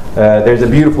 there's a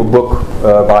beautiful book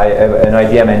by an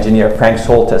IBM engineer, Frank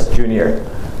Soltis Jr.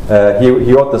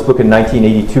 He wrote this book in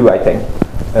 1982, I think.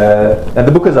 And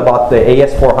the book is about the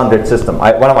AS400 system,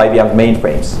 one of IBM's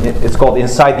mainframes. It's called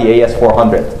Inside the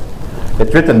AS400.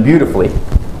 It's written beautifully.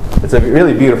 It's a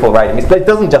really beautiful writing. It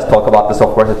doesn't just talk about this,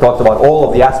 of course. It talks about all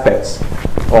of the aspects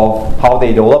of how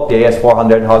they developed the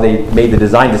AS400, how they made the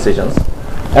design decisions.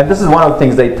 And this is one of the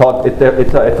things it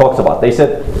talks about. He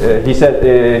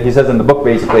says in the book,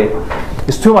 basically,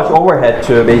 it's too much overhead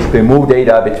to basically move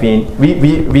data between.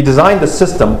 We designed the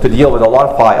system to deal with a lot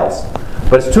of files,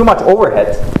 but it's too much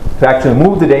overhead to actually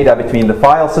move the data between the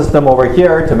file system over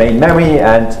here to main memory,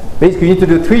 and basically you need to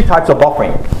do 3 types of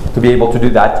buffering to be able to do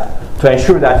that, to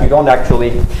ensure that you don't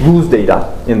actually lose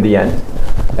data in the end.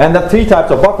 And the 3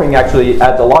 types of buffering actually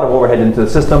adds a lot of overhead into the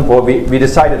system, but we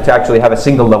decided to actually have a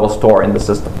single level store in the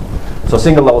system. So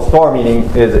single level store meaning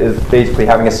is basically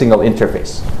having a single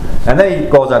interface. And then he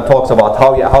goes and talks about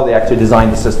how they actually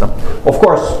designed the system. Of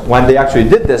course, when they actually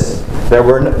did this, there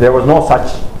was no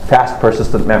such fast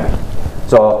persistent memory.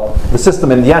 So the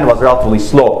system in the end was relatively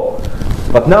slow.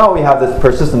 But now we have this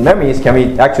persistent memories. Can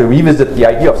we actually revisit the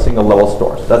idea of single level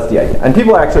stores? That's the idea. And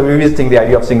people are actually revisiting the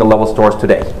idea of single level stores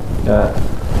today.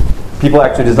 People are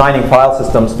actually designing file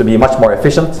systems to be much more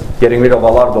efficient, getting rid of a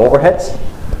lot of the overheads.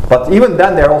 But even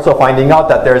then, they're also finding out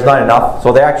that there's not enough.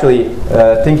 So they're actually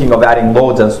thinking of adding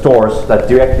loads and stores that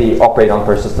directly operate on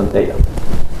persistent data.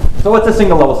 So what's a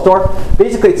single level store?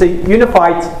 Basically, it's a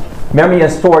unified memory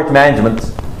and storage management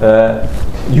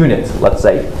unit, let's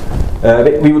say.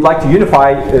 We would like to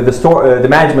unify the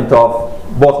management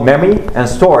of both memory and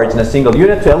storage in a single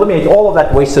unit to eliminate all of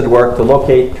that wasted work to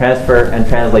locate, transfer, and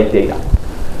translate data.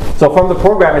 So from the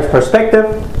programmer's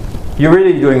perspective, you're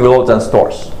really doing loads and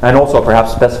stores, and also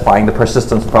perhaps specifying the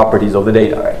persistence properties of the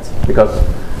data, right? Because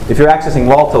if you're accessing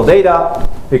volatile data,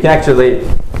 you can actually,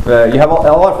 you have a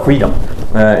lot of freedom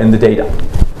in the data.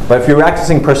 But if you're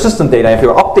accessing persistent data, if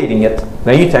you're updating it,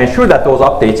 then you need to ensure that those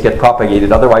updates get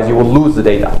propagated, otherwise you will lose the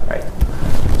data, right?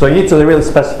 So you need to really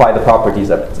specify the properties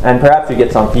of it, and perhaps you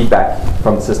get some feedback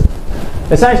from the system.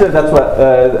 Essentially,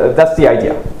 that's the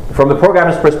idea. From the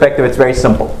programmer's perspective, it's very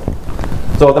simple.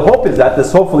 So the hope is that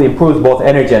this hopefully improves both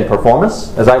energy and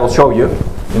performance, as I will show you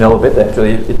in a little bit.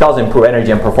 Actually, it does improve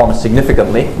energy and performance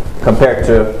significantly compared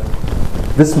to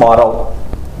this model,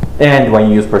 and when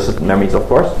you use persistent memories, of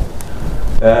course.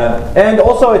 And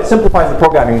also it simplifies the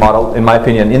programming model, in my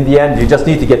opinion. In the end, you just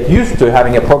need to get used to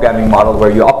having a programming model where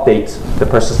you update the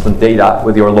persistent data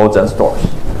with your loads and stores.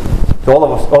 So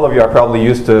all of you are probably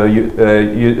used to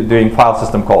doing file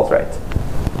system calls, right?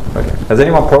 Okay. Has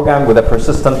anyone programmed with a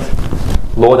persistent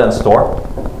load and store?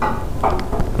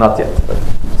 Not yet, but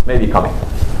it's maybe coming.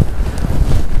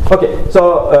 Okay,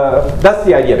 so that's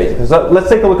the idea basically. So let's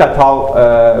take a look at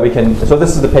how we can, so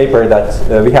this is the paper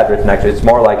that we had written actually. It's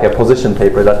more like a position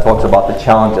paper that talks about the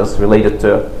challenges related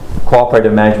to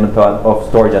cooperative management of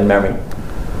storage and memory.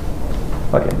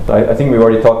 Okay, so I think we've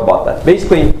already talked about that.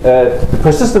 Basically, the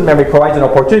persistent memory provides an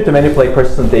opportunity to manipulate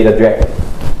persistent data directly.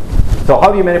 So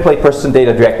how do you manipulate persistent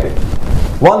data directly?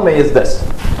 One way is this.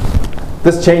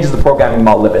 This changes the programming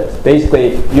model a bit.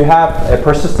 Basically, you have a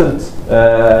persistent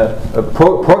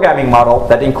programming model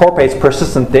that incorporates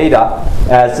persistent data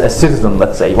as a citizen,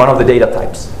 let's say, one of the data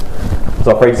types.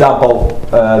 So, for example,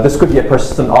 this could be a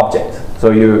persistent object.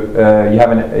 So you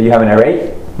have an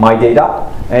array, my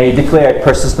data, and you declare it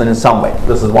persistent in some way.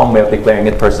 This is one way of declaring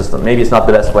it persistent. Maybe it's not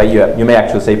the best way. You may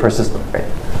actually say persistent,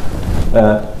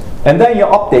 right? And then you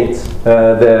update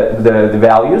the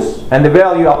values, and the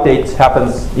value update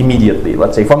happens immediately,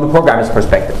 let's say, from the programmer's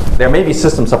perspective. There may be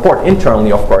system support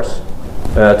internally, of course,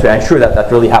 to ensure that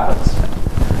that really happens.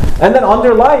 And then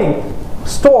underlying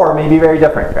store may be very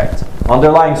different, right?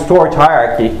 Underlying storage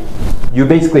hierarchy, you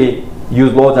basically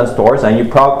use loads and stores, and you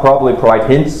probably provide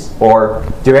hints or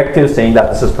directives saying that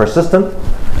this is persistent.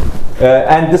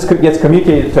 And this gets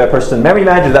communicated to a persistent memory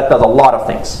manager that does a lot of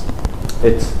things.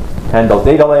 It handles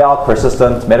data layout,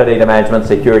 persistent, metadata management,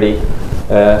 security,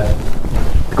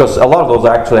 because a lot of those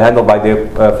are actually handled by the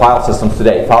file systems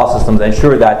today. File systems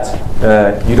ensure that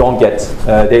you don't get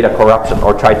data corruption,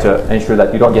 or try to ensure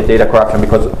that you don't get data corruption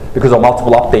because of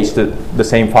multiple updates to the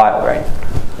same file, right?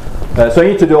 So you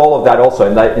need to do all of that also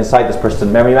inside this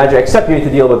persistent memory manager, except you need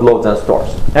to deal with loads and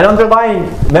stores. And underlying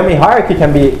memory hierarchy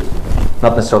can be,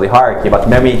 not necessarily hierarchy, but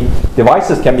memory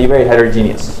devices can be very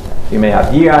heterogeneous. You may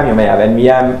have DRAM, you may have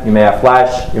NVM, you may have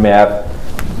flash, you may have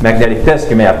magnetic disk,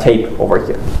 you may have tape over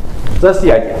here. So that's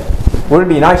the idea. Wouldn't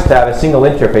it be nice to have a single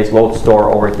interface load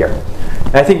store over here?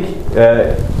 And I think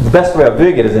the best way of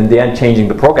doing it is in the end changing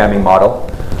the programming model.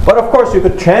 But of course, you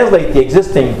could translate the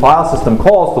existing file system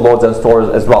calls to loads and stores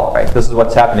as well, right? This is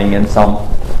what's happening in some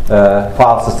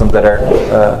file systems that are,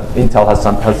 Intel has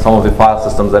some of the file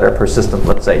systems that are persistent,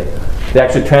 let's say. They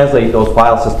actually translate those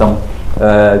file system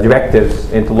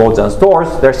directives into loads and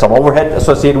stores. There's some overhead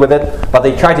associated with it, but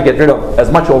they try to get rid of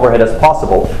as much overhead as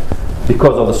possible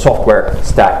because of the software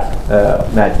stack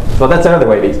magic. So that's another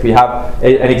way. Basically, you have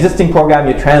an existing program,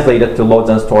 you translate it to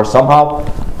loads and stores somehow,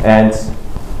 and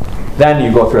then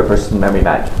you go through a persistent memory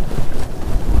manager.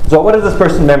 So what does this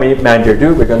persistent memory manager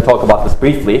do? We're going to talk about this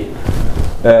briefly.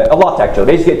 A lot, actually.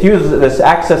 Basically, it uses this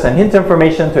access and hint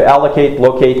information to allocate,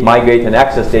 locate, migrate, and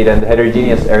access data in the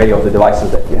heterogeneous array of the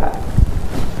devices that you have.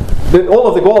 All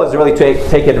of the goal is really to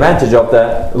take advantage of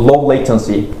the low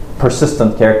latency,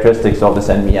 persistent characteristics of this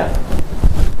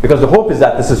NVM. Because the hope is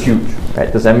that this is huge,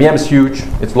 right? This NVM is huge,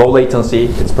 it's low latency,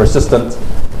 it's persistent.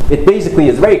 It basically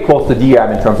is very close to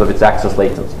DRAM in terms of its access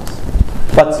latencies.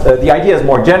 But the idea is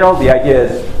more general. The idea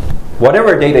is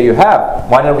whatever data you have,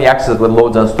 why don't we access it with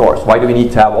loads and stores? Why do we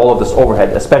need to have all of this overhead?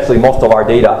 Especially most of our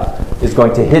data is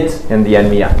going to hit in the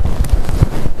NVM.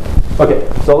 Okay,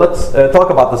 so let's talk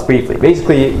about this briefly.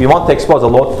 Basically, we want to expose a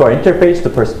load store interface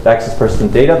to access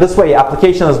persistent data. This way,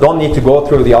 applications don't need to go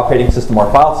through the operating system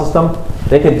or file system.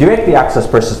 They can directly access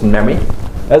persistent memory.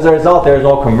 As a result, there is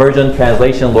no conversion,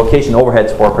 translation, location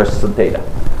overheads for persistent data.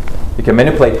 You can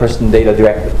manipulate persistent data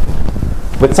directly.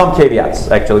 With some caveats,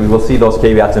 actually. We will see those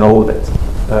caveats in a little bit.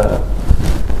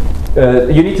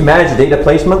 You need to manage the data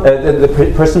placement. The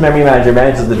persistent memory manager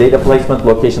manages the data placement,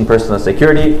 location, person, and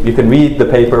security. You can read the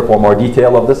paper for more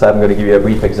detail of this. I'm going to give you a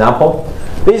brief example.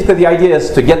 Basically, the idea is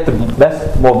to get the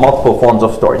best multiple forms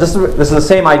of storage. This is the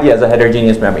same idea as a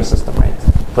heterogeneous memory system, right?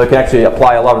 So you can actually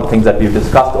apply a lot of the things that we've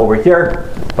discussed over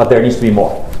here, but there needs to be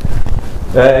more.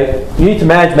 You need to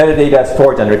manage metadata as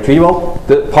storage and retrieval.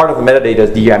 Part of the metadata is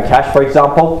DRAM cache, for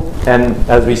example. And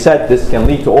as we said, this can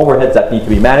lead to overheads that need to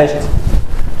be managed.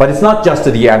 But it's not just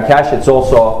the DRAM cache, it's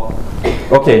also,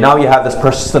 okay, now you have this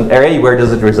persistent array, where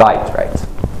does it reside, right?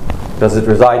 Does it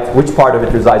reside, which part of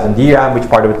it resides in DRAM, which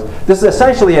part of it? This is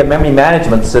essentially a memory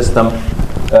management system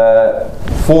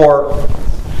for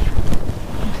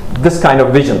this kind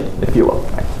of vision, if you will.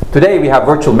 Right? Today we have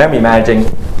virtual memory managing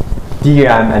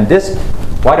DRAM and disk.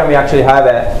 Why don't we actually have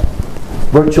a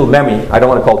virtual memory, I don't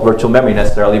want to call it virtual memory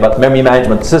necessarily, but memory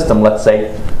management system, let's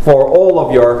say, for all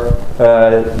of your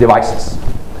devices.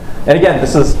 And again,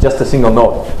 this is just a single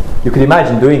node. You could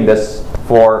imagine doing this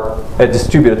for a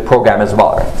distributed program as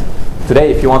well, right?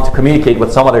 Today, if you want to communicate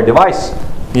with some other device,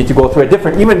 you need to go through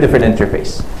a even different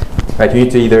interface. Right? You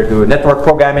need to either do network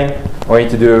programming, or you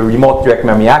need to do remote direct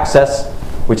memory access,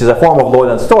 which is a form of load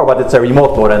and store, but it's a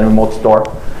remote load and remote store.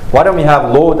 Why don't we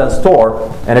have load and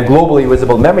store and a globally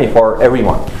visible memory for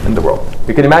everyone in the world?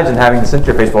 You can imagine having this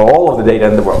interface for all of the data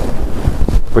in the world.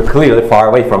 We're clearly far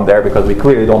away from there because we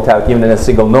clearly don't have it even in a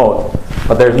single node.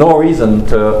 But there's no reason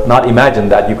to not imagine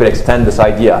that you could extend this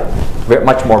idea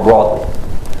much more broadly.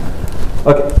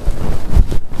 Okay.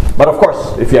 But of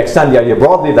course, if you extend the idea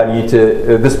broadly, then you need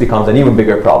to, this becomes an even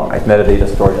bigger problem, right? Metadata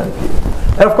storage and retrieval.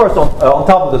 And of course, on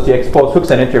top of this, you expose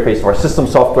hooks and interface for system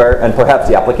software and perhaps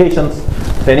the applications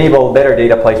to enable better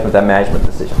data placement and management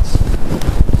decisions.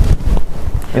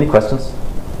 Any questions?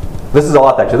 This is a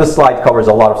lot, actually. This slide covers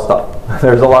a lot of stuff.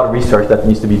 There's a lot of research that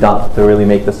needs to be done to really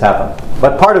make this happen.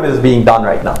 But part of it is being done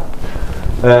right now.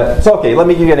 So, okay, let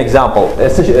me give you an example.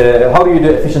 How do you do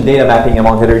efficient data mapping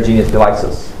among heterogeneous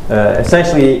devices?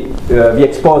 Essentially, we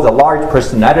expose a large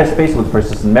persistent address space with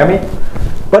persistent memory,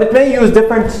 but it may use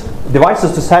different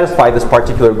devices to satisfy this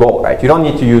particular goal, right? You don't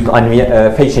need to use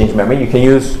phase change memory. You can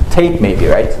use tape maybe,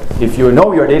 right? If you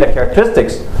know your data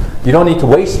characteristics, you don't need to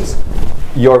waste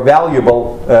your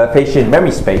valuable phase change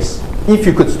memory space if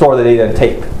you could store the data in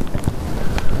tape.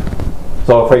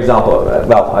 So for example,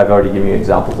 well, I've already given you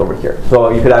examples over here.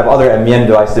 So you could have other MVN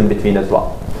devices in between as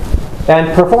well.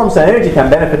 And performance and energy can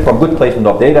benefit from good placement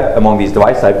of data among these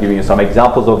devices. I've given you some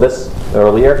examples of this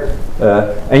earlier.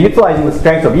 And utilizing the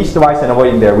strengths of each device and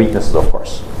avoiding their weaknesses, of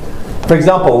course. For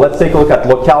example, let's take a look at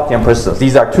locality and persistence.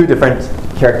 These are two different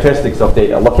characteristics of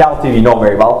data. Locality we know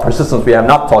very well. Persistence we have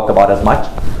not talked about as much.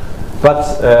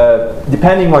 But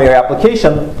depending on your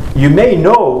application, you may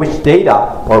know which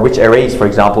data, or which arrays, for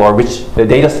example, or which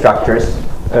data structures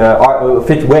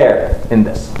fit where in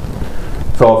this.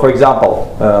 So, for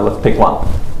example, let's pick one.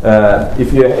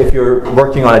 If you're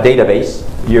working on a database,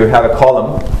 you have a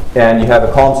column, and you have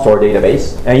a column store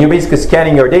database, and you're basically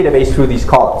scanning your database through these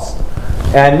columns.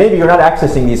 And maybe you're not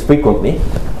accessing these frequently.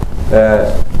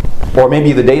 Or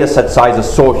maybe the data set size is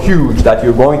so huge that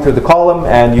you're going through the column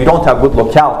and you don't have good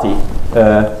locality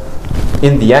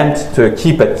in the end to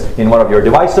keep it in one of your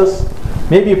devices.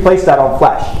 Maybe you place that on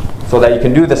flash so that you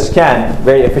can do the scan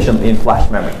very efficiently in flash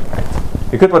memory.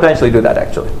 Right? You could potentially do that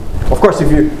actually. Of course,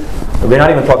 we're not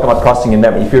even talking about processing in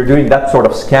memory. If you're doing that sort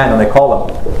of scan on a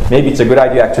column, maybe it's a good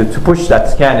idea actually to push that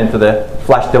scan into the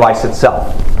flash device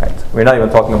itself. Right? We're not even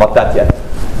talking about that yet.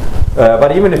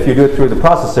 But even if you do it through the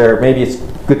processor, maybe it's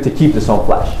good to keep this on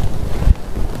flash.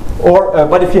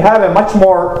 But if you have a much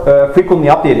more frequently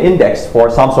updated index for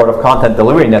some sort of content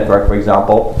delivery network, for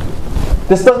example,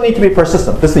 this doesn't need to be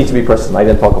persistent. This needs to be persistent. I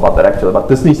didn't talk about that actually, but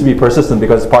this needs to be persistent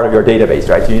because it's part of your database,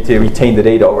 right? You need to retain the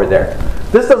data over there.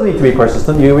 This doesn't need to be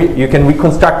persistent. You can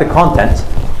reconstruct the content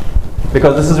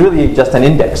because this is really just an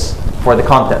index for the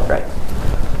content, right?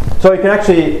 So you can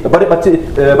actually, but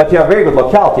you have very good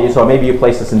locality, so maybe you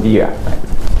place this in DRAM. Right?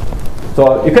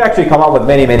 So you can actually come up with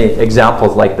many, many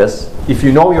examples like this. If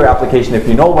you know your application, if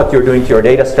you know what you're doing to your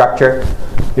data structure,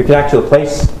 you can actually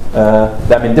place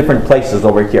them in different places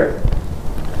over here.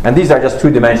 And these are just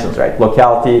two dimensions, right?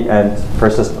 Locality and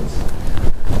persistence.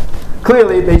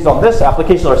 Clearly, based on this,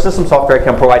 application or system software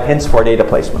can provide hints for data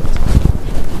placement.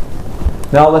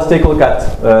 Now let's take a look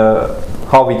at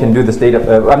how we can do this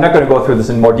data. I'm not going to go through this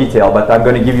in more detail, but I'm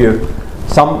going to give you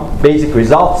some basic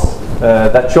results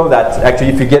that show that actually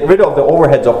if you get rid of the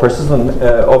overheads of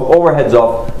overheads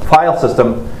of file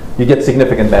system, you get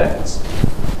significant benefits.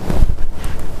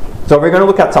 So we're going to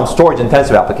look at some storage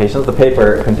intensive applications. The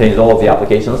paper contains all of the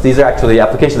applications. These are actually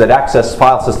applications that access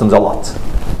file systems a lot.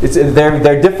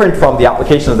 They're different from the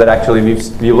applications that actually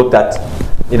we looked at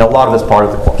in a lot of this part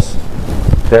of the course.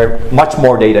 They're much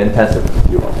more data intensive,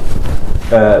 if you will.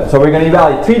 So we're going to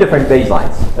evaluate three different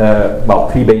baselines.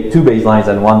 Two baselines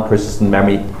and one persistent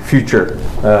memory future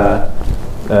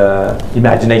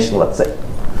imagination, let's say.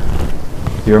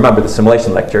 You remember the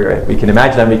simulation lecture, right? We can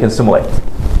imagine and we can simulate.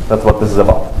 That's what this is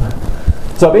about.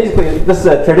 So basically, this is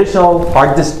a traditional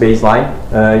hard disk baseline.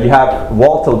 You have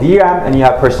volatile DRAM and you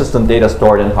have persistent data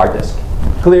stored in hard disk.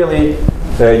 Clearly,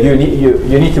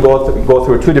 you need to go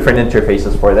through two different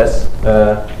interfaces for this.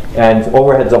 And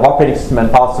overheads of operating system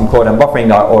and file system code and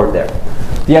buffering are over there.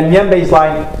 The NVM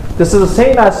baseline, this is the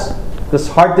same as this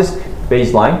hard disk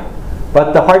baseline,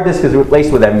 but the hard disk is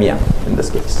replaced with NVM in this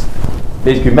case.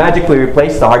 Basically, magically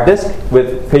replace the hard disk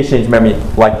with phase change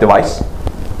memory-like device.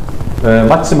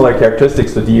 Much similar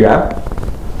characteristics to DRAM,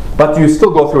 but you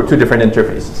still go through two different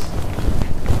interfaces.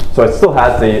 So it still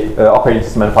has the operating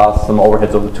system and file system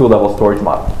overheads of the two-level storage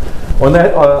model.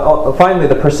 Finally,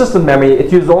 the persistent memory,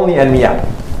 it uses only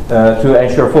NVM to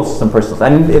ensure full system persistence.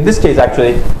 And in this case,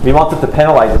 actually, we wanted to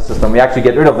penalize the system. We actually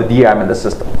get rid of the DRAM in the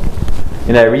system.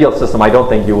 In a real system, I don't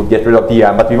think you would get rid of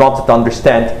DRAM, but we wanted to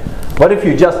understand what if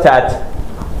you just had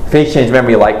phase change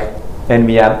memory like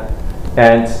NVM,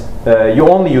 and you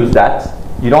only use that,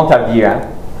 you don't have DRAM,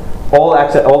 all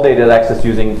data is accessed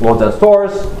using loads and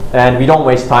stores, and we don't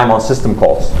waste time on system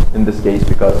calls in this case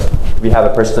because we have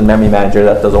a persistent memory manager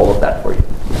that does all of that for you.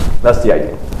 That's the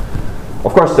idea.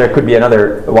 Of course, there could be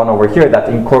another one over here that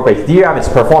incorporates DRAM. Its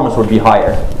performance would be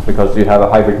higher because you have a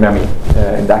hybrid memory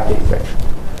in that case, right?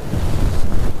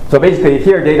 So basically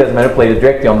here data is manipulated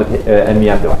directly on the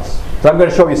NVM device. So I'm going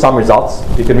to show you some results.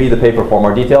 You can read the paper for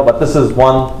more detail, but this is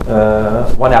one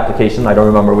application. I don't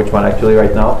remember which one actually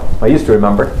right now. I used to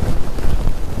remember,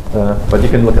 but you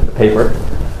can look at the paper.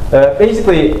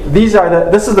 Basically,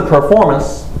 this is the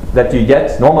performance that you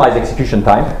get, normalized execution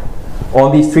time,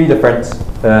 on these three different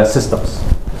systems.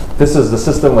 This is the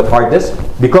system with hard disk.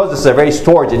 Because this is a very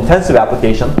storage-intensive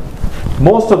application,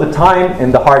 most of the time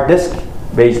in the hard disk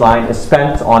baseline is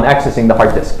spent on accessing the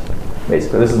hard disk.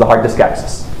 Basically, this is the hard disk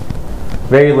access.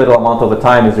 Very little amount of the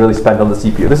time is really spent on the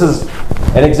CPU. This is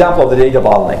an example of the data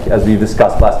bottleneck, as we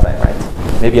discussed last time,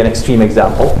 right? Maybe an extreme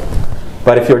example.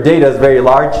 But if your data is very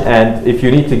large, and if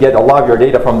you need to get a lot of your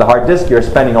data from the hard disk, you're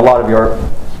spending a lot of your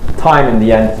time in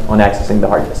the end on accessing the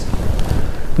hard disk.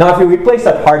 Now, if you replace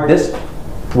that hard disk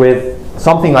with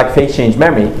something like phase change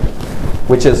memory,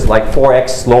 which is like 4x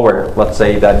slower, let's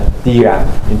say, than DRAM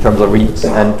in terms of reads,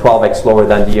 and 12x slower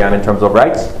than DRAM in terms of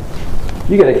writes,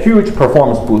 you get a huge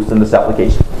performance boost in this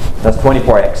application. That's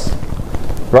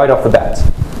 24x, right off the bat.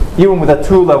 Even with a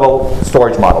 2-level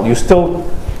storage model, you still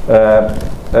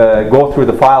go through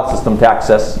the file system to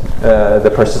access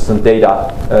the persistent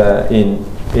data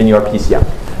in your PCM.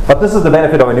 But this is the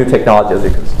benefit of a new technology, as you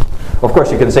can see. Of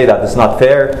course, you can say that it's not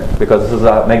fair because this is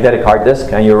a magnetic hard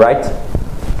disk, and you're right.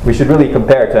 We should really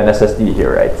compare it to an SSD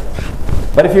here, right?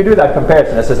 But if you do that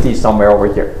comparison, SSD is somewhere over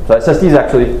here. So SSD is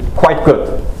actually quite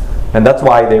good. And that's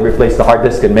why they replaced the hard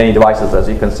disk in many devices, as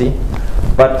you can see.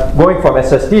 But going from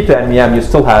SSD to NVM, you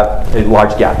still have a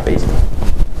large gap, basically.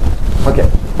 Okay,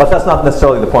 but that's not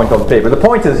necessarily the point of the paper. The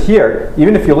point is here,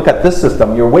 even if you look at this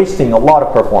system, you're wasting a lot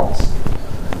of performance.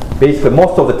 Basically,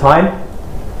 most of the time,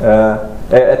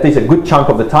 at least a good chunk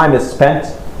of the time is spent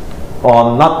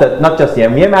on not just the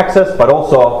NVM access, but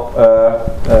also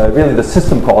really the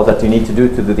system calls that you need to do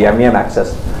the NVM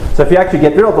access. So if you actually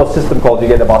get rid of those system calls, you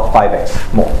get about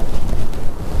 5x more.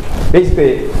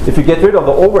 Basically, if you get rid of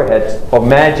the overhead of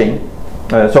managing,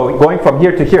 so going from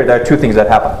here to here, there are two things that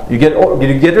happen. You get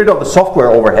rid of the software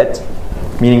overhead,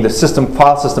 meaning the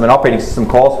file system and operating system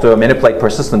calls to manipulate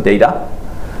persistent data,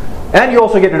 and you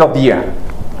also get rid of DRAM.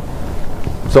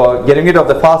 So getting rid of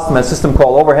the file system and system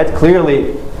call overhead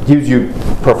clearly gives you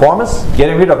performance.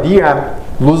 Getting rid of DRAM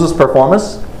loses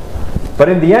performance, but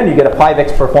in the end you get a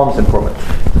 5x performance improvement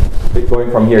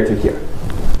going from here to here.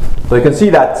 So you can see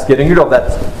that getting rid of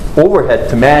that overhead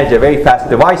to manage a very fast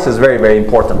device is very, very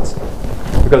important,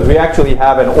 because we actually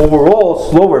have an overall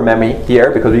slower memory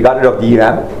here because we got rid of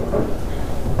DRAM,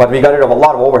 but we got rid of a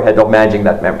lot of overhead of managing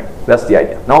that memory. That's the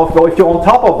idea. Now, if you on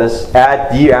top of this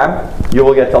add DRAM, you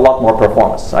will get a lot more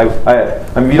performance. I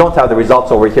mean, we don't have the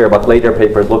results over here, but later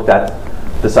papers looked at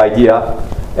this idea,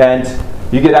 and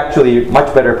you get actually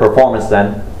much better performance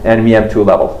than NVM 2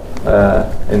 level. But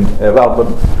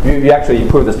you actually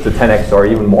improve this to 10x or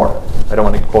even more. I don't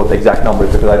want to quote the exact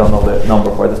numbers because I don't know the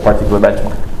number for this particular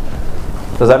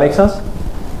benchmark. Does that make sense?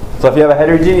 So if you have a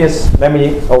heterogeneous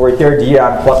memory over here,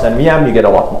 DRAM plus NVM, you get a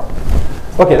lot more.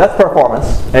 Okay, that's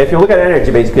performance. And if you look at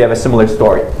energy, basically you have a similar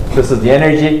story. This is the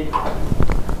energy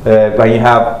when you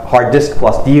have hard disk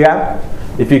plus DRAM.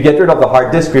 If you get rid of the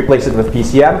hard disk, replace it with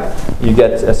PCM, you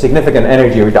get a significant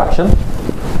energy reduction.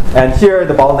 And here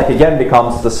the bottleneck again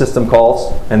becomes the system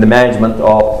calls and the management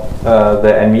of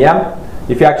the NVM.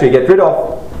 If you actually get rid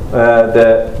of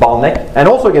the bottleneck and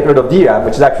also get rid of DRAM,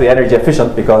 which is actually energy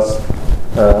efficient because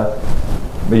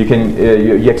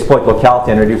you exploit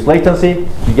locality and reduce latency,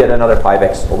 you get another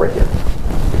 5x over here.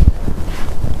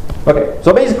 Okay,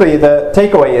 so basically the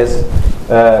takeaway is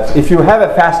if you have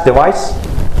a fast device,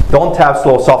 don't have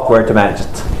slow software to manage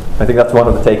it. I think that's one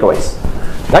of the takeaways.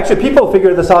 Actually, people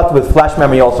figure this out with flash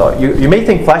memory also. You may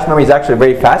think flash memory is actually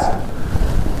very fast,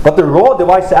 but the raw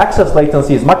device access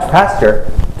latency is much faster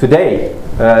today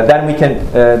than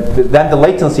the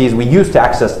latencies we use to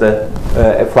access the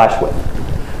flash with.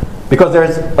 Because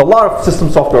there's a lot of system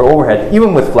software overhead,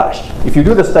 even with flash. If you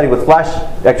do the study with flash,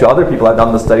 actually other people have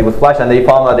done the study with flash, and they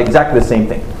found out exactly the same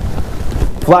thing.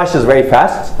 Flash is very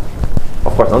fast.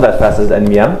 Of course, not as fast as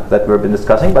NVM that we've been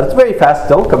discussing, but it's very fast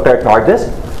still compared to hard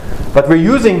disk. But we're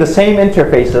using the same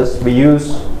interfaces we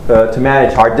use to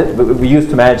manage hard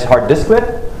disk with,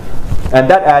 and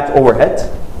that adds overhead.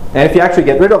 And if you actually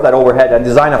get rid of that overhead and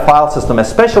design a file system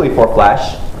especially for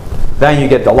flash, then you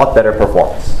get a lot better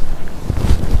performance.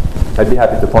 I'd be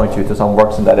happy to point you to some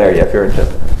works in that area if you're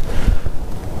interested.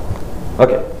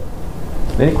 Okay.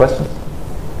 Any questions?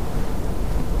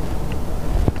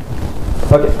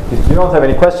 Okay, if you don't have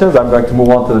any questions, I'm going to move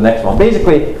on to the next one.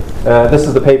 Basically, this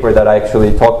is the paper that I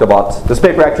actually talked about. This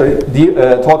paper actually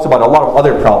talks about a lot of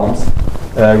other problems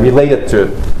related to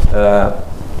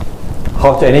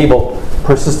how to enable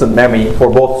persistent memory for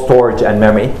both storage and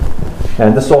memory.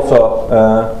 And this is also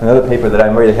another paper that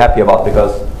I'm really happy about,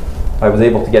 because I was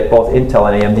able to get both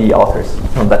Intel and AMD authors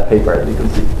on that paper, as you can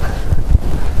see.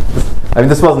 I mean,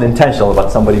 this wasn't intentional, but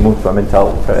somebody moved from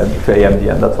Intel to AMD,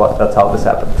 and that's how this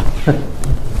happened.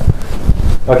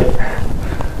 Okay.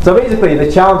 So basically,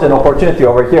 the challenge and opportunity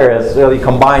over here is really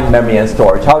combined memory and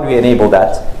storage. How do we enable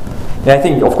that? And I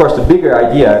think, of course, the bigger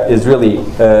idea is really,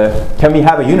 can we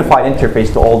have a unified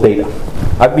interface to all data?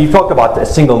 We talked about a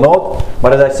single node,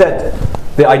 but as I said,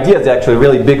 the idea is actually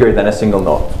really bigger than a single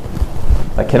node.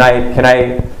 Can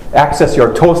I access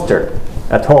your toaster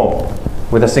at home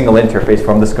with a single interface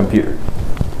from this computer?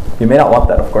 You may not want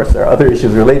that, of course. There are other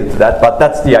issues related to that, but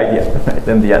that's the idea, right,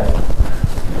 in the end.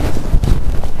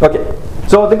 Okay.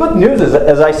 So the good news is,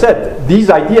 as I said, these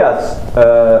ideas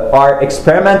are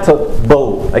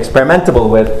experimentable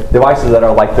with devices that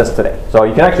are like this today. So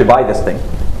you can actually buy this thing.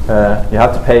 You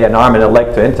have to pay an arm and a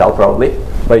leg to Intel probably,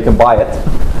 but you can buy it,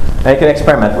 and you can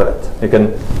experiment with it.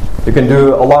 You can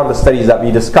do a lot of the studies that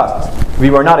we discussed. We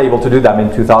were not able to do them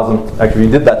in 2000. Actually,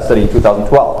 we did that study in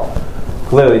 2012.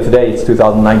 Clearly today it's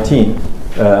 2019.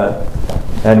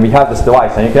 And we have this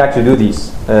device, and you can actually do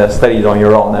these studies on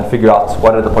your own and figure out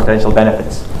what are the potential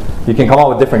benefits. You can come up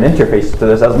with different interfaces to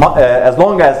this, as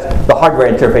long as the hardware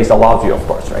interface allows you, of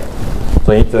course, right?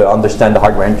 So you need to understand the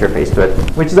hardware interface to it,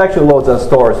 which is actually loads and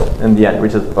stores in the end,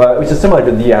 which is similar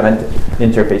to the DM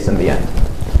interface in the end.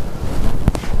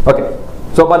 Okay,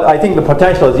 so but I think the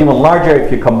potential is even larger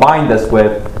if you combine this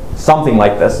with something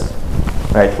like this,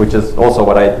 right? Which is also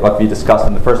what we discussed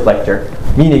in the first lecture.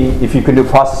 Meaning, if you can do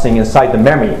processing inside the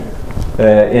memory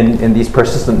in these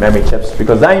persistent memory chips,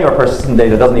 because then your persistent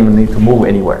data doesn't even need to move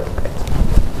anywhere.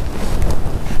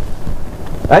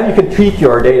 And you can treat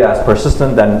your data as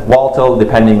persistent and volatile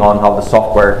depending on how the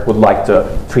software would like to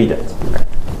treat it, right?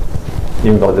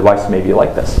 Even though the device may be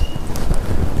like this.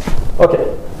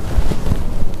 Okay.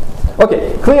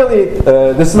 Okay, clearly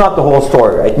this is not the whole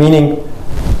story, right? Meaning,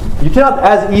 you cannot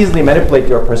as easily manipulate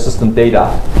your persistent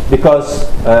data, because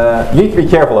you need to be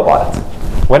careful about it.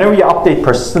 Whenever you update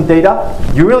persistent data,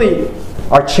 you really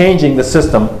are changing the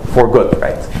system for good,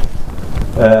 right?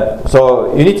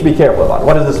 So you need to be careful about it.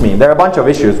 What does this mean? There are a bunch of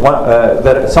issues.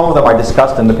 Some of them are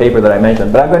discussed in the paper that I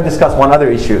mentioned, but I'm going to discuss one other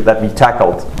issue that we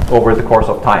tackled over the course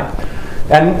of time.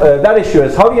 And that issue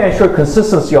is, how do you ensure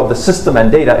consistency of the system and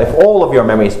data if all of your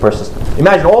memory is persistent?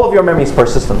 Imagine all of your memory is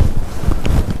persistent.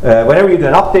 Whenever you do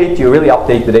an update, you really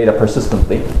update the data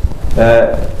persistently.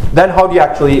 Then how do you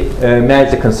actually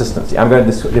manage the consistency? I'm going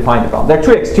to define the problem. There are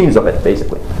two extremes of it,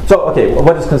 basically. So, okay,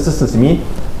 what does consistency mean?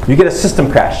 You get a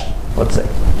system crash, let's say.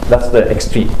 That's the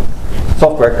extreme.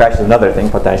 Software crash is another thing,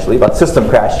 potentially, but system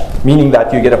crash, meaning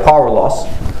that you get a power loss.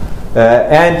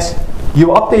 And you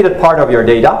updated part of your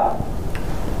data.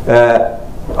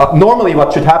 Normally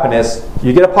what should happen is,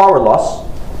 you get a power loss,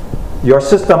 your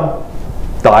system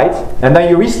died, and then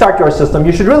you restart your system.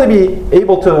 You should really be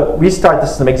able to restart the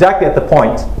system exactly at the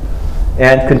point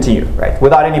and continue, right,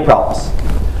 without any problems.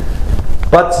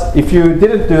 But if you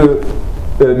didn't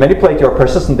manipulate your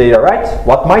persistent data right,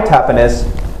 what might happen is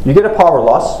you get a power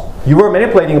loss. You were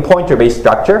manipulating a pointer-based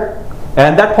structure,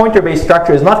 and that pointer-based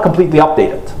structure is not completely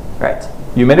updated, right?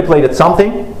 You manipulated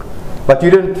something, but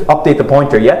you didn't update the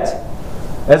pointer yet.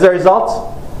 As a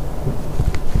result,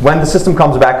 when the system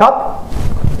comes back up,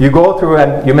 you go through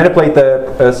and you manipulate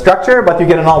the structure, but you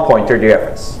get a null pointer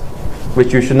dereference,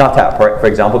 which you should not have, for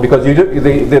example, because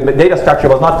the data structure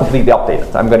was not completely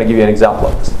updated. I'm going to give you an example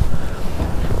of this.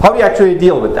 How do you actually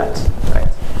deal with that? Right.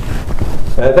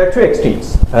 There are two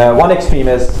extremes. One extreme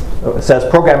says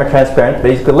programmer transparent.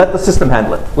 Basically, let the system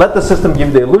handle it. Let the system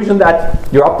give the illusion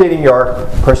that you're updating your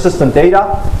persistent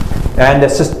data, and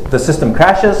the system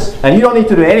crashes, and you don't need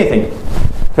to do anything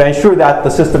to ensure that the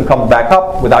system comes back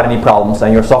up without any problems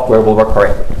and your software will work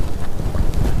correctly.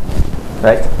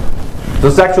 Right?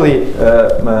 This is actually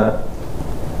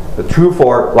true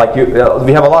for, like,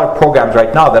 we have a lot of programs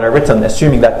right now that are written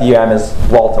assuming that DRAM is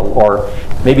volatile, or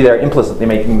maybe they're implicitly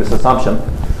making this assumption.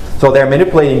 So they're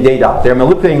manipulating data. They're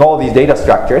manipulating all these data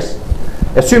structures.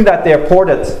 Assume that they're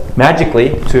ported magically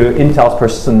to Intel's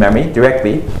persistent memory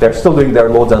directly. They're still doing their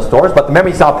loads and stores, but the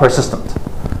memory is now persistent.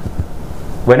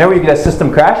 Whenever you get a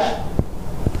system crash,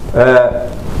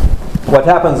 what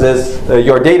happens is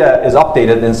your data is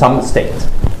updated in some state.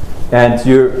 And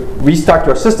you restart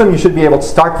your system, you should be able to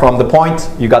start from the point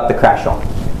you got the crash on.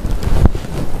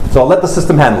 So let the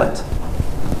system handle it.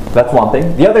 That's one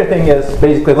thing. The other thing is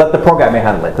basically let the programmer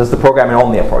handle it. That's the programmer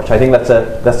only approach. I think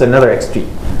that's another extreme.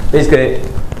 Basically,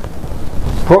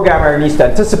 programmer needs to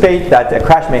anticipate that a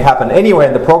crash may happen anywhere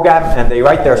in the program, and they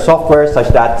write their software such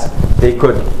that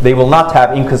they will not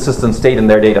have inconsistent state in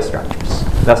their data structures.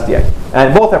 That's the idea.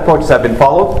 And both approaches have been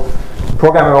followed.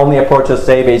 Programmer-only approaches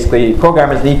say basically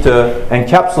programmers need to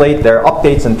encapsulate their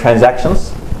updates and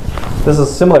transactions. This is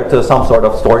similar to some sort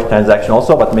of storage transaction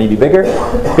also, but maybe bigger.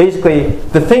 Basically,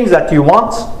 the things that you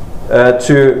want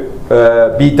to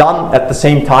be done at the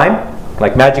same time,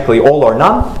 like magically all or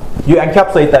none, you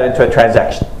encapsulate that into a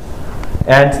transaction.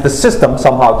 And the system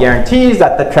somehow guarantees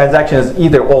that the transaction is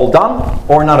either all done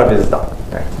or none of it is done.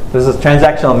 Right? This is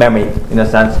transactional memory in a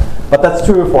sense, but that's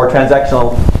true for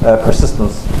transactional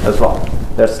persistence as well.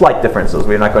 There's slight differences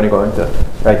we're not going to go into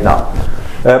right now.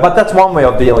 But that's one way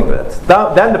of dealing with it.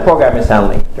 Then the program is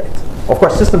handling it. Right? Of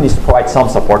course, system needs to provide some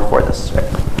support for this.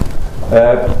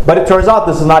 Right? But it turns out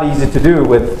this is not easy to do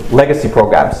with legacy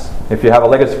programs. If you have a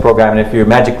legacy program and if you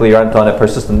magically run it on a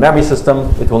persistent memory system,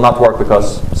 it will not work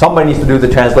because somebody needs to do the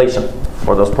translation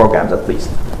for those programs at least.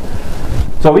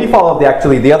 So we follow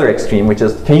the other extreme, which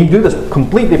is, can you do this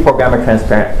completely programmer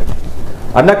transparently?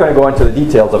 I'm not going to go into the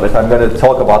details of it. I'm going to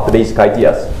talk about the basic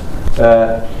ideas.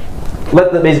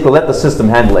 Basically let the system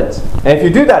handle it. And if you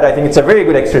do that, I think it's a very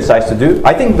good exercise to do.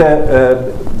 I think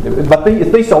but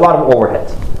it leads to a lot of overhead.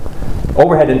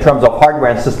 Overhead in terms of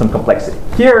hardware and system complexity.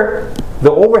 Here,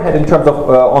 the overhead in terms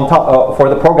of for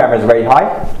the programmer is very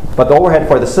high, but the overhead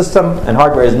for the system and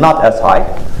hardware is not as high.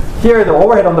 Here, the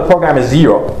overhead on the program is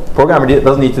zero. Programmer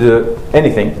doesn't need to do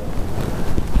anything.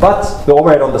 But the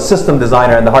overhead on the system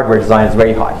designer and the hardware designer is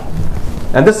very high.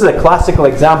 And this is a classical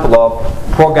example of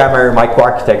programmer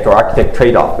microarchitect or architect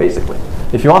trade-off, basically.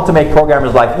 If you want to make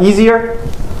programmers' life easier,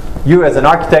 you as an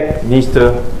architect need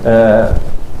to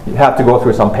have to go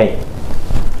through some pain.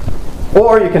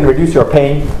 Or you can reduce your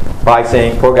pain by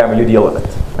saying, programmer, you deal with it.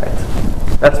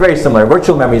 Right? That's very similar.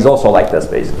 Virtual memory is also like this,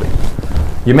 basically.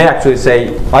 You may actually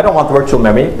say, I don't want virtual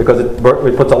memory because it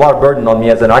puts a lot of burden on me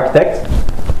as an architect.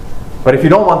 But if you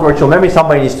don't want virtual memory,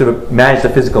 somebody needs to manage the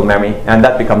physical memory, and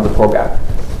that becomes a program.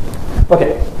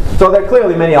 Okay, so there are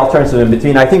clearly many alternatives in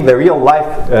between. I think the real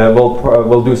life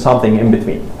will do something in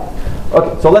between.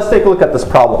 Okay, so let's take a look at this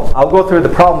problem. I'll go through the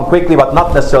problem quickly, but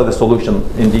not necessarily the solution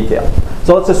in detail.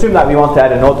 So let's assume that we want to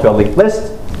add a node to a linked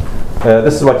list.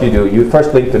 This is what you do. You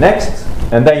first link to next,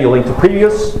 and then you link to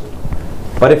previous.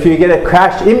 But if you get a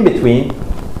crash in between,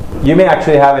 you may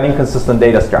actually have an inconsistent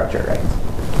data structure, right?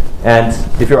 And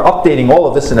if you're updating all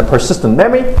of this in a persistent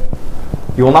memory,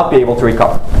 you will not be able to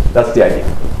recover. That's the idea.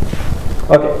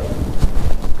 Okay.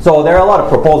 So there are a lot of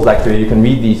proposals actually. You can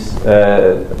read these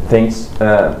things.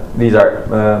 These are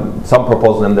some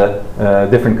proposals in the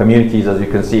different communities, as you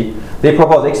can see. They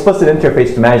propose explicit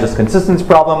interface to manage this consistency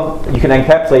problem. You can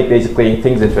encapsulate basically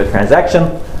things into a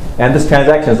transaction, and this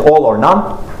transaction is all or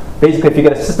none. Basically, if you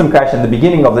get a system crash in the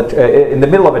beginning of in the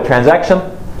middle of a transaction,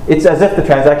 it's as if the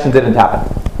transaction didn't happen.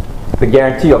 The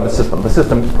guarantee of the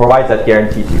system provides that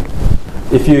guarantee to you.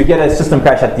 If you get a system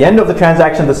crash at the end of the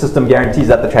transaction, the system guarantees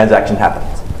that the transaction happened.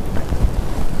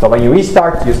 So when you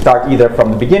restart, you start either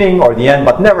from the beginning or the end,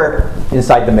 but never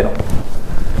inside the middle.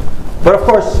 But of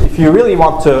course, if you really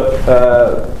want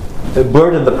to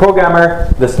burden the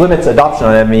programmer, this limits adoption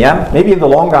of MEM. Maybe in the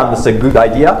long run, this is a good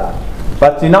idea.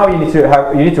 But now you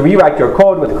need to rewrite your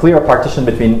code with clear partition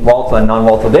between volatile and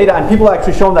non-volatile data. And people have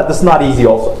actually shown that this is not easy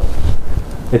also.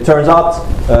 It turns out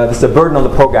this is a burden on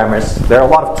the programmers. There are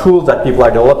a lot of tools that people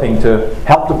are developing to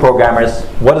help the programmers.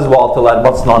 What is volatile and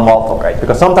what's non-volatile, right?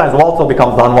 Because sometimes volatile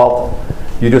becomes non-volatile.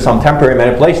 You do some temporary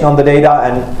manipulation on the data,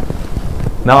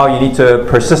 and now you need to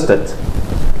persist it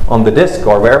on the disk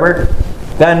or wherever.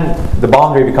 Then the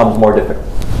boundary becomes more difficult.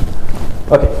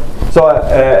 Okay, so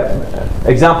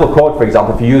example code, for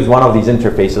example, if you use one of these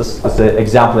interfaces, it's an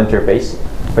example interface.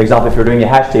 For example, if you're doing a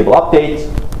hash table update,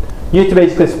 you need to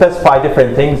basically specify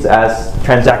different things as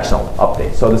transactional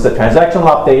updates. So this is a transactional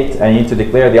update, and you need to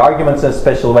declare the arguments in a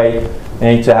special way, and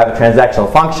you need to have a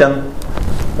transactional function.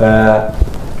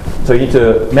 So you need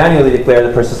to manually declare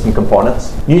the persistent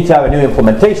components. You need to have a new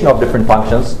implementation of different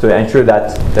functions to ensure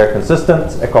that they're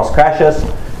consistent across crashes.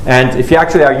 And if you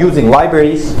actually are using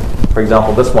libraries, for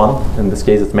example, this one, in this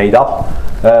case it's made up,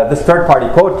 this third-party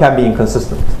code can be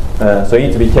inconsistent. So you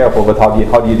need to be careful with how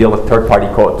do you deal with third-party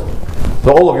code.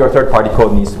 So all of your third-party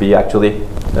code needs to be actually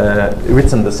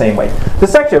written the same way. This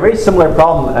is actually a very similar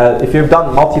problem if you've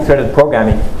done multi-threaded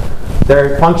programming.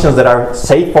 There are functions that are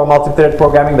safe for multi-threaded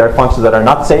programming. There are functions that are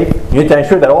not safe. You need to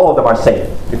ensure that all of them are safe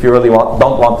if you really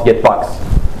don't want to get bugs.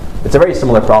 It's a very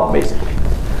similar problem, basically.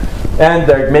 And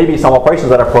there may be some operations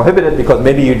that are prohibited because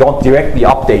maybe you don't directly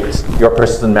update your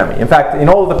persistent memory. In fact, in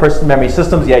all of the persistent memory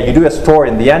systems, yeah, you do a store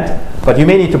in the end, but you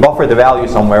may need to buffer the value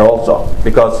somewhere also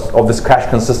because of this crash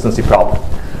consistency problem.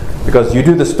 Because you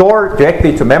do the store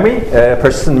directly to memory,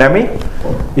 persistent memory.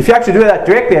 If you actually do that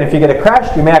directly and if you get a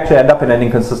crash, you may actually end up in an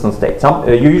inconsistent state.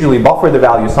 You usually buffer the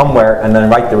value somewhere and then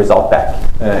write the result back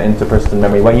into persistent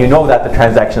memory when you know that the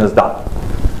transaction is done.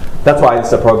 That's why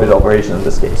it's a prohibited operation in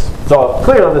this case. So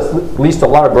clearly this leads to a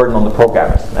lot of burden on the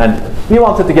programmers. And we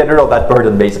wanted to get rid of that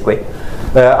burden basically.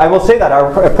 I will say that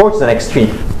our approach is an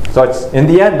extreme. So it's, in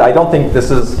the end, I don't think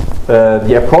this is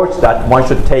the approach that one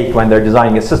should take when they're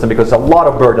designing a system because it's a lot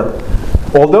of burden.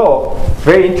 Although,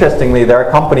 very interestingly, there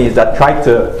are companies that tried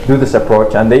to do this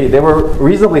approach and they were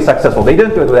reasonably successful. They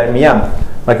didn't do it with MEM.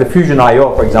 Like the Fusion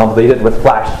IO, for example, they did it with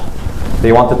Flash.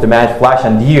 They wanted to manage Flash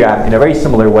and DRAM in a very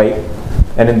similar way.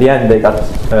 And in the end, they got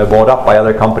bought up by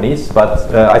other companies.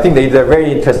 But I think they did a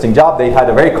very interesting job. They had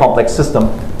a very complex system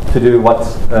to do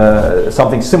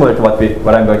something similar to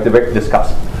what I'm going to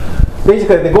discuss.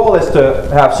 Basically, the goal is to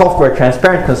have software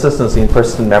transparent consistency in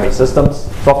persistent memory systems.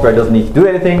 Software doesn't need to do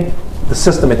anything. The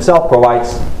system itself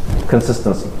provides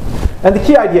consistency. And the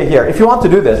key idea here, if you want to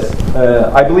do this,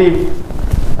 I believe,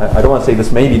 I don't want to say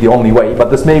this may be the only way, but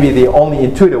this may be the only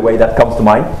intuitive way that comes to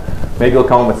mind. Maybe we'll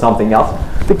come up with something else.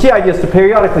 The key idea is to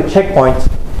periodically checkpoint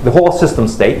the whole system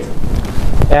state.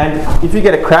 And if you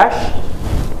get a crash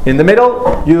in the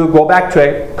middle, you go back to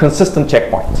a consistent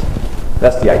checkpoint.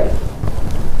 That's the idea.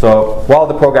 So while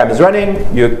the program is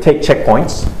running, you take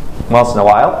checkpoints once in a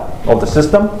while of the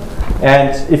system.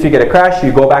 And if you get a crash,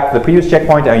 you go back to the previous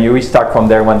checkpoint and you restart from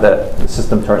there when the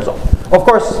system turns off. Of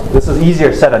course, this is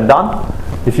easier said than done.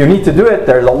 If you need to do it,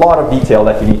 there's a lot of detail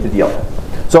that you need to deal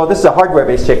with. So this is a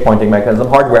hardware-based checkpointing mechanism.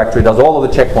 Hardware actually does all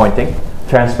of the checkpointing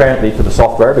transparently to the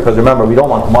software because remember, we don't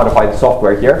want to modify the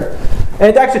software here. And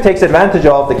it actually takes advantage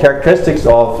of the characteristics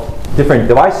of different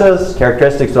devices,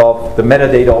 characteristics of the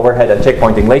metadata overhead and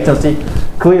checkpointing latency.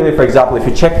 Clearly, for example, if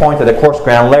you checkpoint at a coarse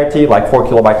granularity like 4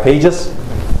 kilobyte pages,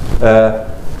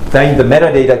 then the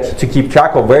metadata to keep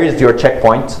track of where is your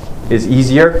checkpoint is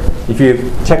easier. If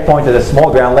you checkpoint at a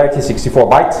small granularity, 64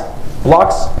 byte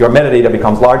blocks, your metadata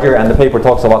becomes larger, and the paper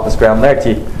talks about this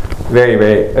granularity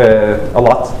a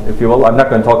lot, if you will. I'm not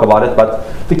going to talk about it, but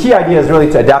the key idea is really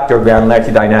to adapt your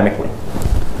granularity dynamically.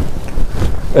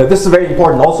 This is very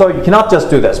important also. You cannot just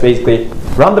do this. Basically,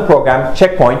 run the program,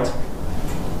 checkpoint,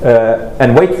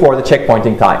 and wait for the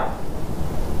checkpointing time.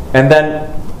 And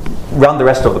then run the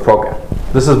rest of the program.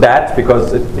 This is bad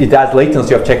because it adds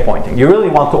latency of checkpointing. You really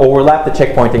want to overlap the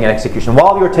checkpointing and execution.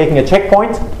 While you're taking a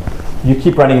checkpoint, you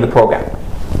keep running the program.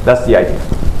 That's the idea.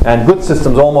 And good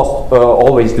systems almost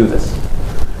always do this.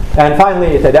 And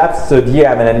finally, it adapts to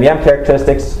DRAM and NVM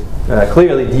characteristics.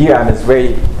 Clearly, DRAM is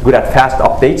very good at fast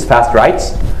updates, fast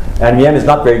writes. NVM is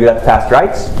not very good at fast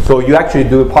writes. So you actually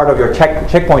do part of your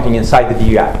checkpointing inside the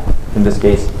DRAM, in this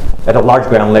case, at a large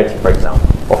granularity, for example.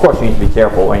 Of course, you need to be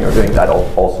careful when you're doing that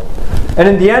also. And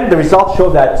in the end, the results show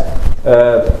that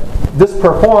this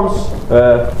performs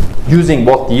using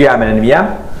both DRAM and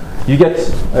NVM. You get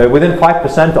within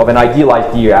 5% of an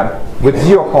idealized DRAM with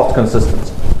zero cost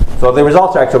consistency. So the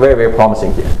results are actually very, very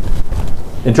promising here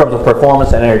in terms of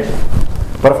performance and energy.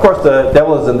 But of course, the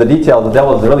devil is in the detail. The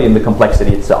devil is really in the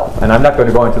complexity itself. And I'm not going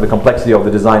to go into the complexity of the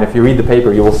design. If you read the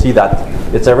paper, you will see that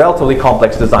it's a relatively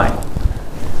complex design.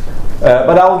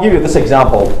 But I will give you this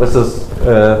example. This is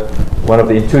one of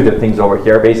the intuitive things over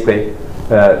here. Basically,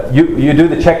 you do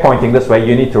the checkpointing this way.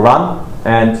 You need to run.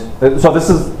 And so this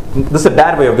is a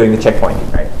bad way of doing the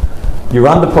checkpointing, right? You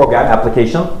run the program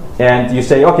application, and you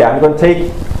say, okay, I'm going to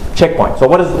take checkpoint. So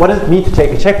what does it mean to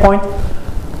take a checkpoint?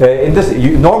 In this,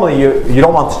 normally you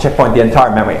don't want to checkpoint the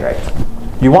entire memory, right?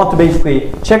 You want to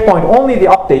basically checkpoint only the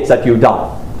updates that you've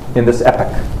done in this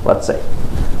epoch, let's say.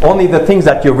 Only the things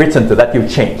that you've written to, that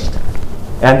you've changed.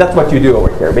 And that's what you do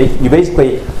over here. You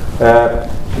basically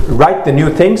write the new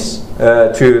things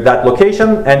to that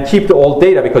location and keep the old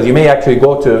data, because you may actually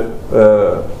go to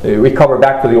recover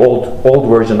back to the old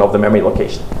version of the memory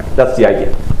location. That's the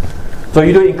idea. So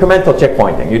you do incremental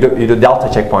checkpointing. You do delta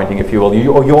checkpointing, if you will.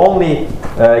 You only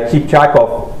keep track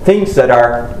of things that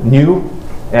are new,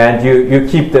 and you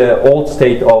keep the old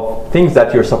state of things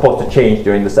that you're supposed to change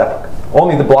during this epoch.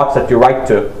 Only the blocks that you write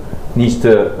to needs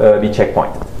to be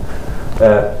checkpointed.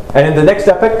 And in the next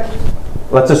epoch,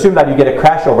 let's assume that you get a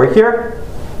crash over here.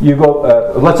 You go.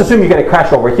 Let's assume you get a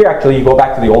crash over here. Actually, you go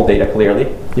back to the old data clearly.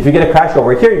 If you get a crash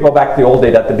over here, you go back to the old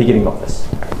data at the beginning of this.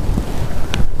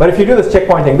 But if you do this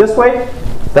checkpointing this way,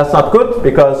 that's not good,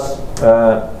 because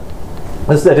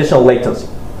this is additional latency.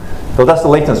 So that's the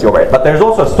latency overhead. But there's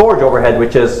also a storage overhead,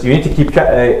 which is you need to keep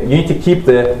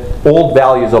the old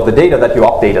values of the data that you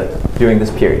updated during this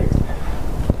period.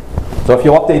 So if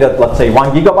you updated, let's say, 1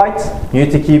 gigabyte, you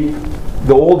need to keep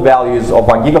the old values of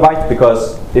 1 gigabyte,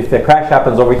 because if the crash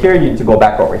happens over here, you need to go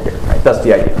back over here. Right? That's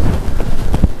the idea.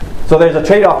 So there's a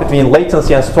trade-off between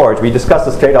latency and storage. We discussed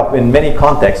this trade-off in many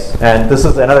contexts, and this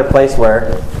is another place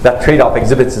where that trade-off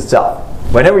exhibits itself.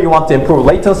 Whenever you want to improve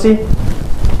latency,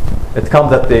 it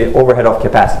comes at the overhead of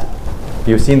capacity.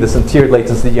 You've seen this in tiered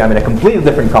latency DRAM in a completely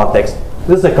different context.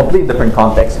 This is a completely different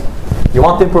context. You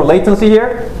want to improve latency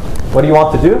here, what do you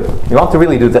want to do? You want to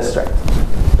really do this, right?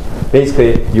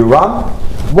 Basically, you run.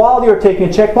 While you're taking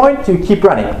a checkpoint, you keep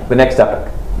running the next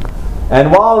epoch. And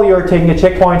while you're taking a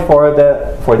checkpoint for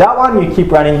that one, you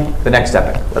keep running the next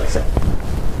epoch, let's say.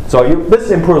 So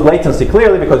this improves latency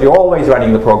clearly because you're always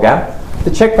running the program.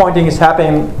 The checkpointing is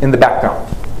happening in the background,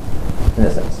 in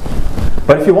a sense.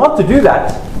 But if you want to do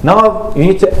that, now you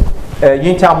need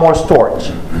to have more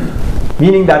storage.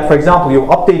 Meaning that, for example, you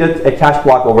updated a cache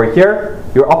block over here,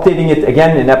 you're updating it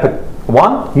again in epoch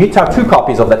 1, you need to have 2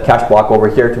 copies of that cache block over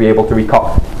here to be able to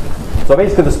recover. So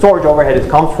basically the storage overhead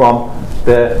comes from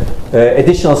the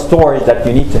additional storage that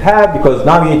you need to have, because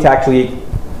now you need to actually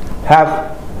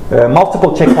have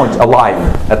multiple checkpoints alive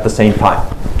at the same time,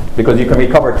 because you can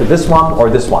recover to this one or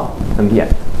this one in the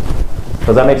end.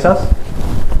 Does that make sense?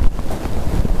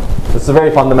 This is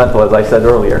very fundamental, as I said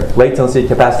earlier. Latency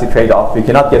capacity trade-off. You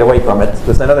cannot get away from it. This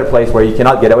is another place where you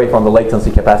cannot get away from the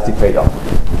latency capacity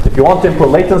trade-off. If you want to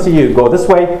improve latency, you go this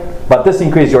way, but this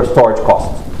increases your storage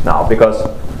cost now, because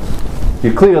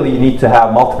you clearly need to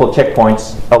have multiple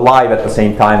checkpoints alive at the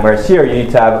same time, whereas here you need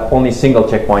to have only single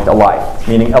checkpoint alive.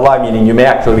 Meaning meaning you may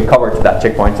actually recover to that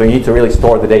checkpoint, so you need to really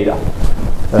store the data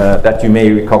that you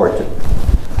may recover to.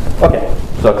 Okay,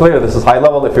 so clearly this is high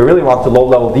level. If you really want to low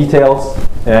level details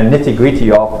and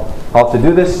nitty-gritty of how to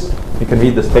do this, you can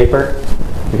read this paper.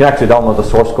 You can actually download the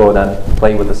source code and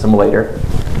play with the simulator.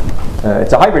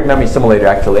 It's a hybrid memory simulator,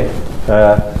 actually.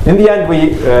 In the end,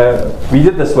 we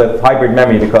did this with hybrid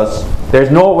memory because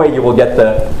there's no way you will get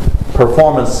the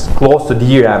performance close to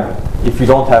DRAM if you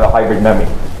don't have a hybrid memory.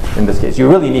 In this case, you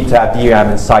really need to have DRAM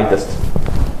inside this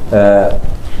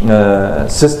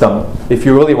system if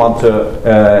you really want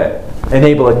to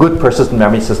enable a good persistent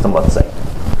memory system, let's say.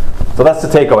 So that's the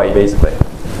takeaway, basically.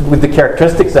 With the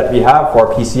characteristics that we have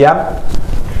for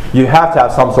PCM, you have to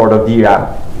have some sort of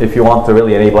DRAM if you want to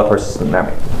really enable a persistent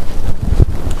memory.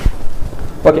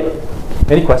 Okay,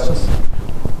 any questions?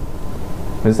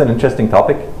 Is this an interesting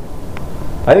topic?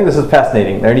 I think this is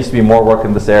fascinating. There needs to be more work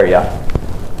in this area.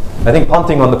 I think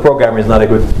punting on the programmer is not a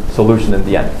good solution in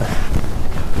the end.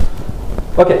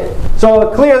 Okay,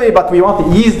 so clearly, but we want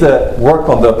to ease the work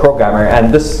on the programmer,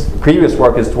 and this previous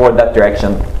work is toward that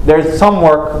direction. There's some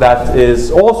work that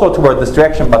is also toward this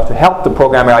direction, but to help the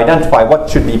programmer identify what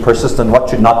should be persistent, what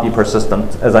should not be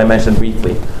persistent, as I mentioned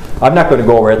briefly. I'm not going to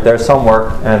go over it. There's some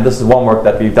work, and this is one work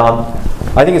that we've done.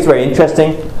 I think it's very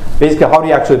interesting. Basically, how do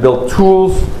you actually build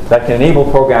tools that can enable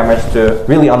programmers to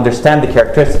really understand the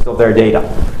characteristics of their data?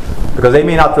 Because they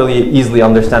may not really easily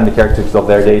understand the characteristics of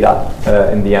their data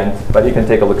in the end, but you can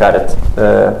take a look at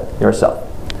it yourself.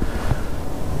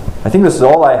 I think this is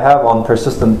all I have on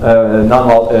persistent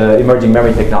emerging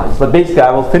memory technologies. But basically,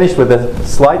 I will finish with a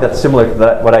slide that's similar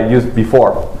to what I used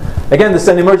before. Again, this is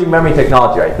an emerging memory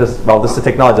technology, right? This is a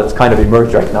technology that's kind of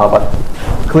emerged right now, but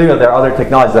clearly there are other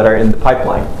technologies that are in the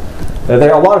pipeline.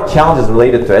 There are a lot of challenges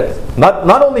related to it. Not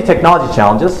only technology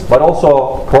challenges, but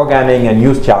also programming and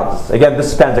use challenges. Again,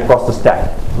 this spans across the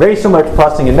stack. Very similar to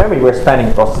processing in memory, we're spanning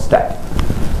across the stack.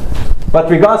 But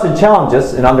regards to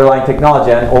challenges in underlying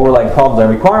technology and overlying problems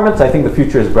and requirements, I think the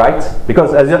future is bright.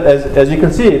 Because as you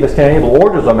can see, this can enable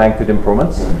orders of magnitude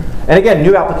improvements. And again,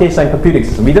 new applications and computing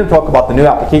systems. We didn't talk about the new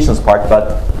applications part,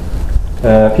 but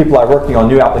people are working on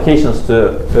new applications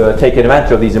to take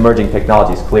advantage of these emerging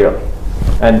technologies clearly.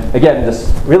 And again, this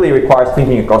really requires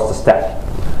thinking across the stack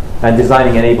and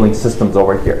designing enabling systems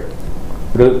over here.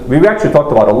 Because we've actually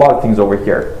talked about a lot of things over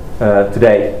here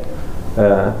today.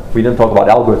 We didn't talk about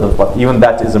algorithms, but even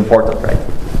that is important, right?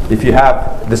 If you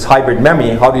have this hybrid memory,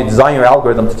 how do you design your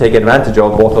algorithm to take advantage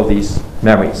of both of these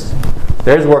memories?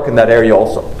 There's work in that area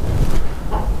also.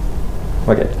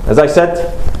 Okay, as I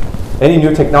said, any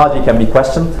new technology can be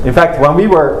questioned. In fact, when we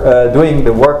were doing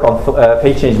the work on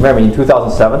phase change memory in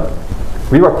 2007,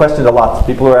 we were questioned a lot.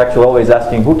 People were actually always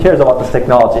asking, who cares about this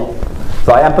technology?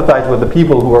 So I empathize with the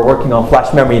people who were working on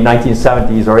flash memory in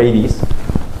 1970s or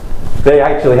 80s. They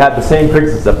actually had the same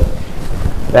criticism.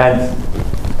 And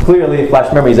clearly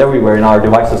flash memory is everywhere in our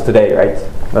devices today, right?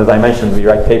 As I mentioned, we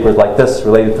write papers like this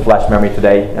related to flash memory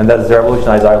today, and that has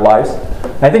revolutionized our lives.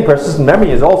 I think persistent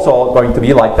memory is also going to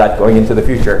be like that going into the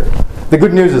future. The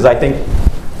good news is I think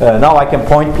now I can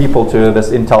point people to this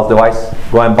Intel's device,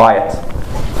 go and buy it.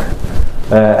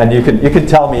 And you can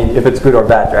tell me if it's good or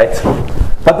bad, right?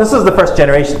 But this is the first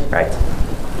generation, right?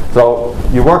 So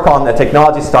you work on a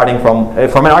technology starting from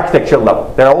an architecture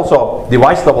level. There are also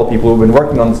device level people who've been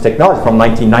working on this technology from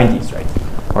 1990s,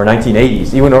 right? Or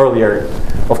 1980s, even earlier.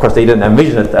 Of course, they didn't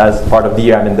envision it as part of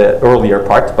DRAM in the earlier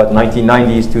part, but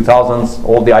 1990s, 2000s,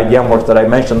 all the IBM works that I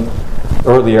mentioned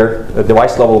earlier, the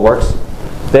device level works,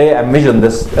 they envisioned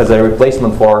this as a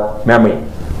replacement for memory.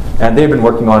 And they've been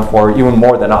working on for even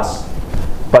more than us.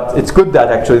 But it's good that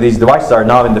actually these devices are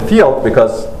now in the field,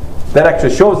 because that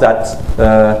actually shows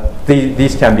that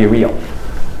these can be real.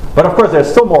 But of course, there's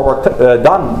still more work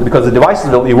done, because the devices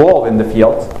will evolve in the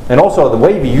field, and also the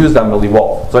way we use them will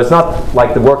evolve. So it's not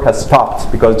like the work has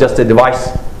stopped because just a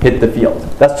device hit the field.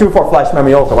 That's true for flash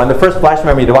memory also. When the first flash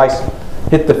memory device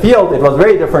hit the field, it was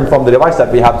very different from the device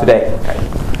that we have today.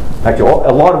 Actually,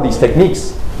 a lot of these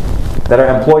techniques that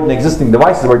are employed in existing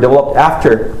devices were developed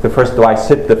after the first device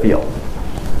hit the field.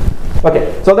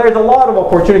 Okay, so there's a lot of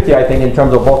opportunity, I think, in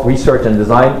terms of both research and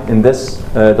design in this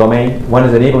domain. One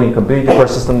is enabling complete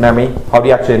persistent memory. How do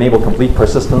you actually enable complete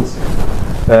persistence?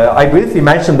 I briefly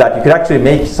mentioned that you could actually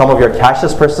make some of your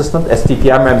caches persistent.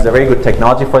 STP-MRAM is a very good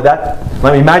technology for that.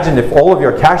 Now imagine if all of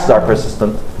your caches are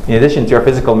persistent, in addition to your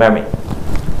physical memory.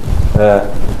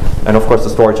 And of course the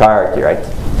storage hierarchy, right?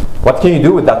 What can you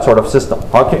do with that sort of system?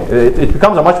 It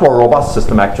becomes a much more robust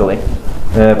system, actually.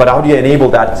 But how do you enable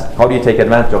that? How do you take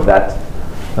advantage of that?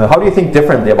 How do you think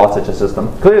differently about such a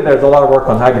system? Clearly, there's a lot of work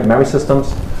on hybrid memory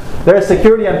systems. There are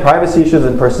security and privacy issues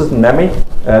in persistent memory.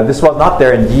 This was not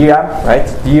there in DRAM, right?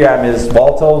 DRAM is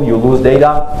volatile, you lose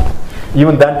data.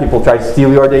 Even then, people try to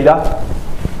steal your data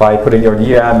by putting your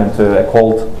DRAM into a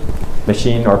cold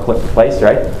machine or place,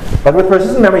 right? But with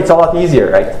persistent memory, it's a lot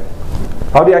easier, right?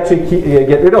 How do you actually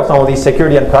get rid of some of these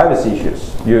security and privacy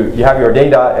issues? You have your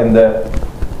data in the,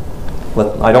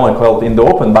 I don't want to call it in the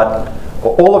open, but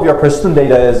all of your persistent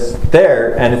data is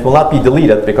there, and it will not be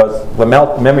deleted because the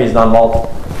memory is non-volatile.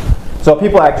 So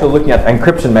people are actually looking at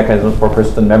encryption mechanisms for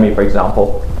persistent memory, for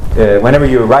example. Whenever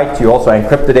you write, you also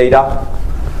encrypt the data.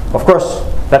 Of course,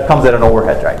 that comes at an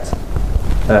overhead, right?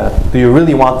 Do you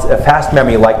really want a fast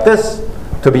memory like this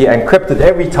to be encrypted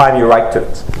every time you write to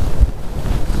it?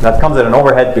 That comes at an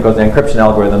overhead because the encryption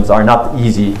algorithms are not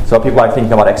easy. So people are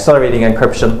thinking about accelerating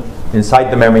encryption inside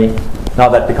the memory. Now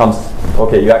that becomes,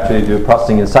 okay, you actually do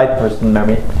processing inside persistent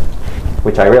memory,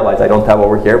 which I realize I don't have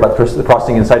over here, but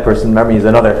processing inside persistent memory is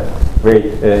another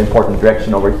very important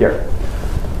direction over here.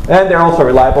 And there are also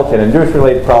reliability and endurance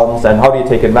related problems, and how do you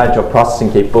take advantage of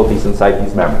processing capabilities inside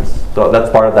these memories? So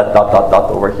that's part of that ...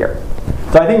 over here.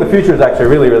 So I think the future is actually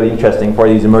really, really interesting for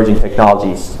these emerging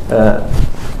technologies.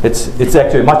 It's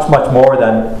actually much more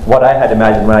than what I had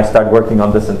imagined when I started working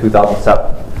on this in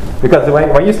 2007. Because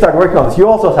when you start working on this, you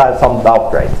also had some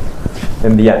doubt, right?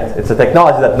 In the end, it's a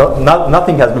technology that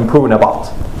nothing has been proven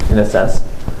about, in a sense.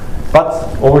 But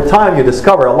over time, you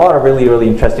discover a lot of really, really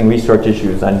interesting research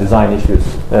issues and design issues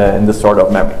in this sort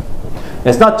of memory. And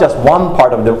it's not just one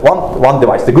part of the one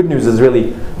device. The good news is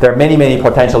really there are many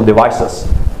potential devices,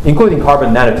 including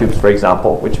carbon nanotubes, for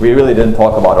example, which we really didn't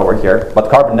talk about over here.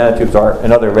 But carbon nanotubes are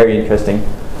another very interesting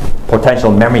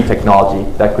potential memory technology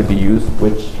that could be used,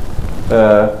 which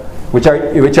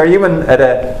are even at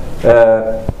a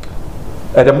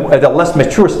less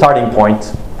mature starting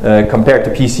point compared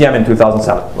to PCM in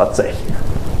 2007, let's say,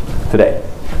 today.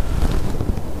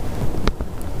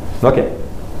 Okay,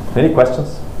 any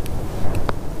questions?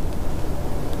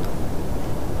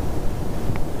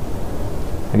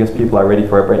 I guess people are ready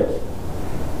for a break.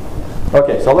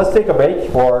 Okay, so let's take a break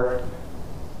for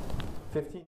 15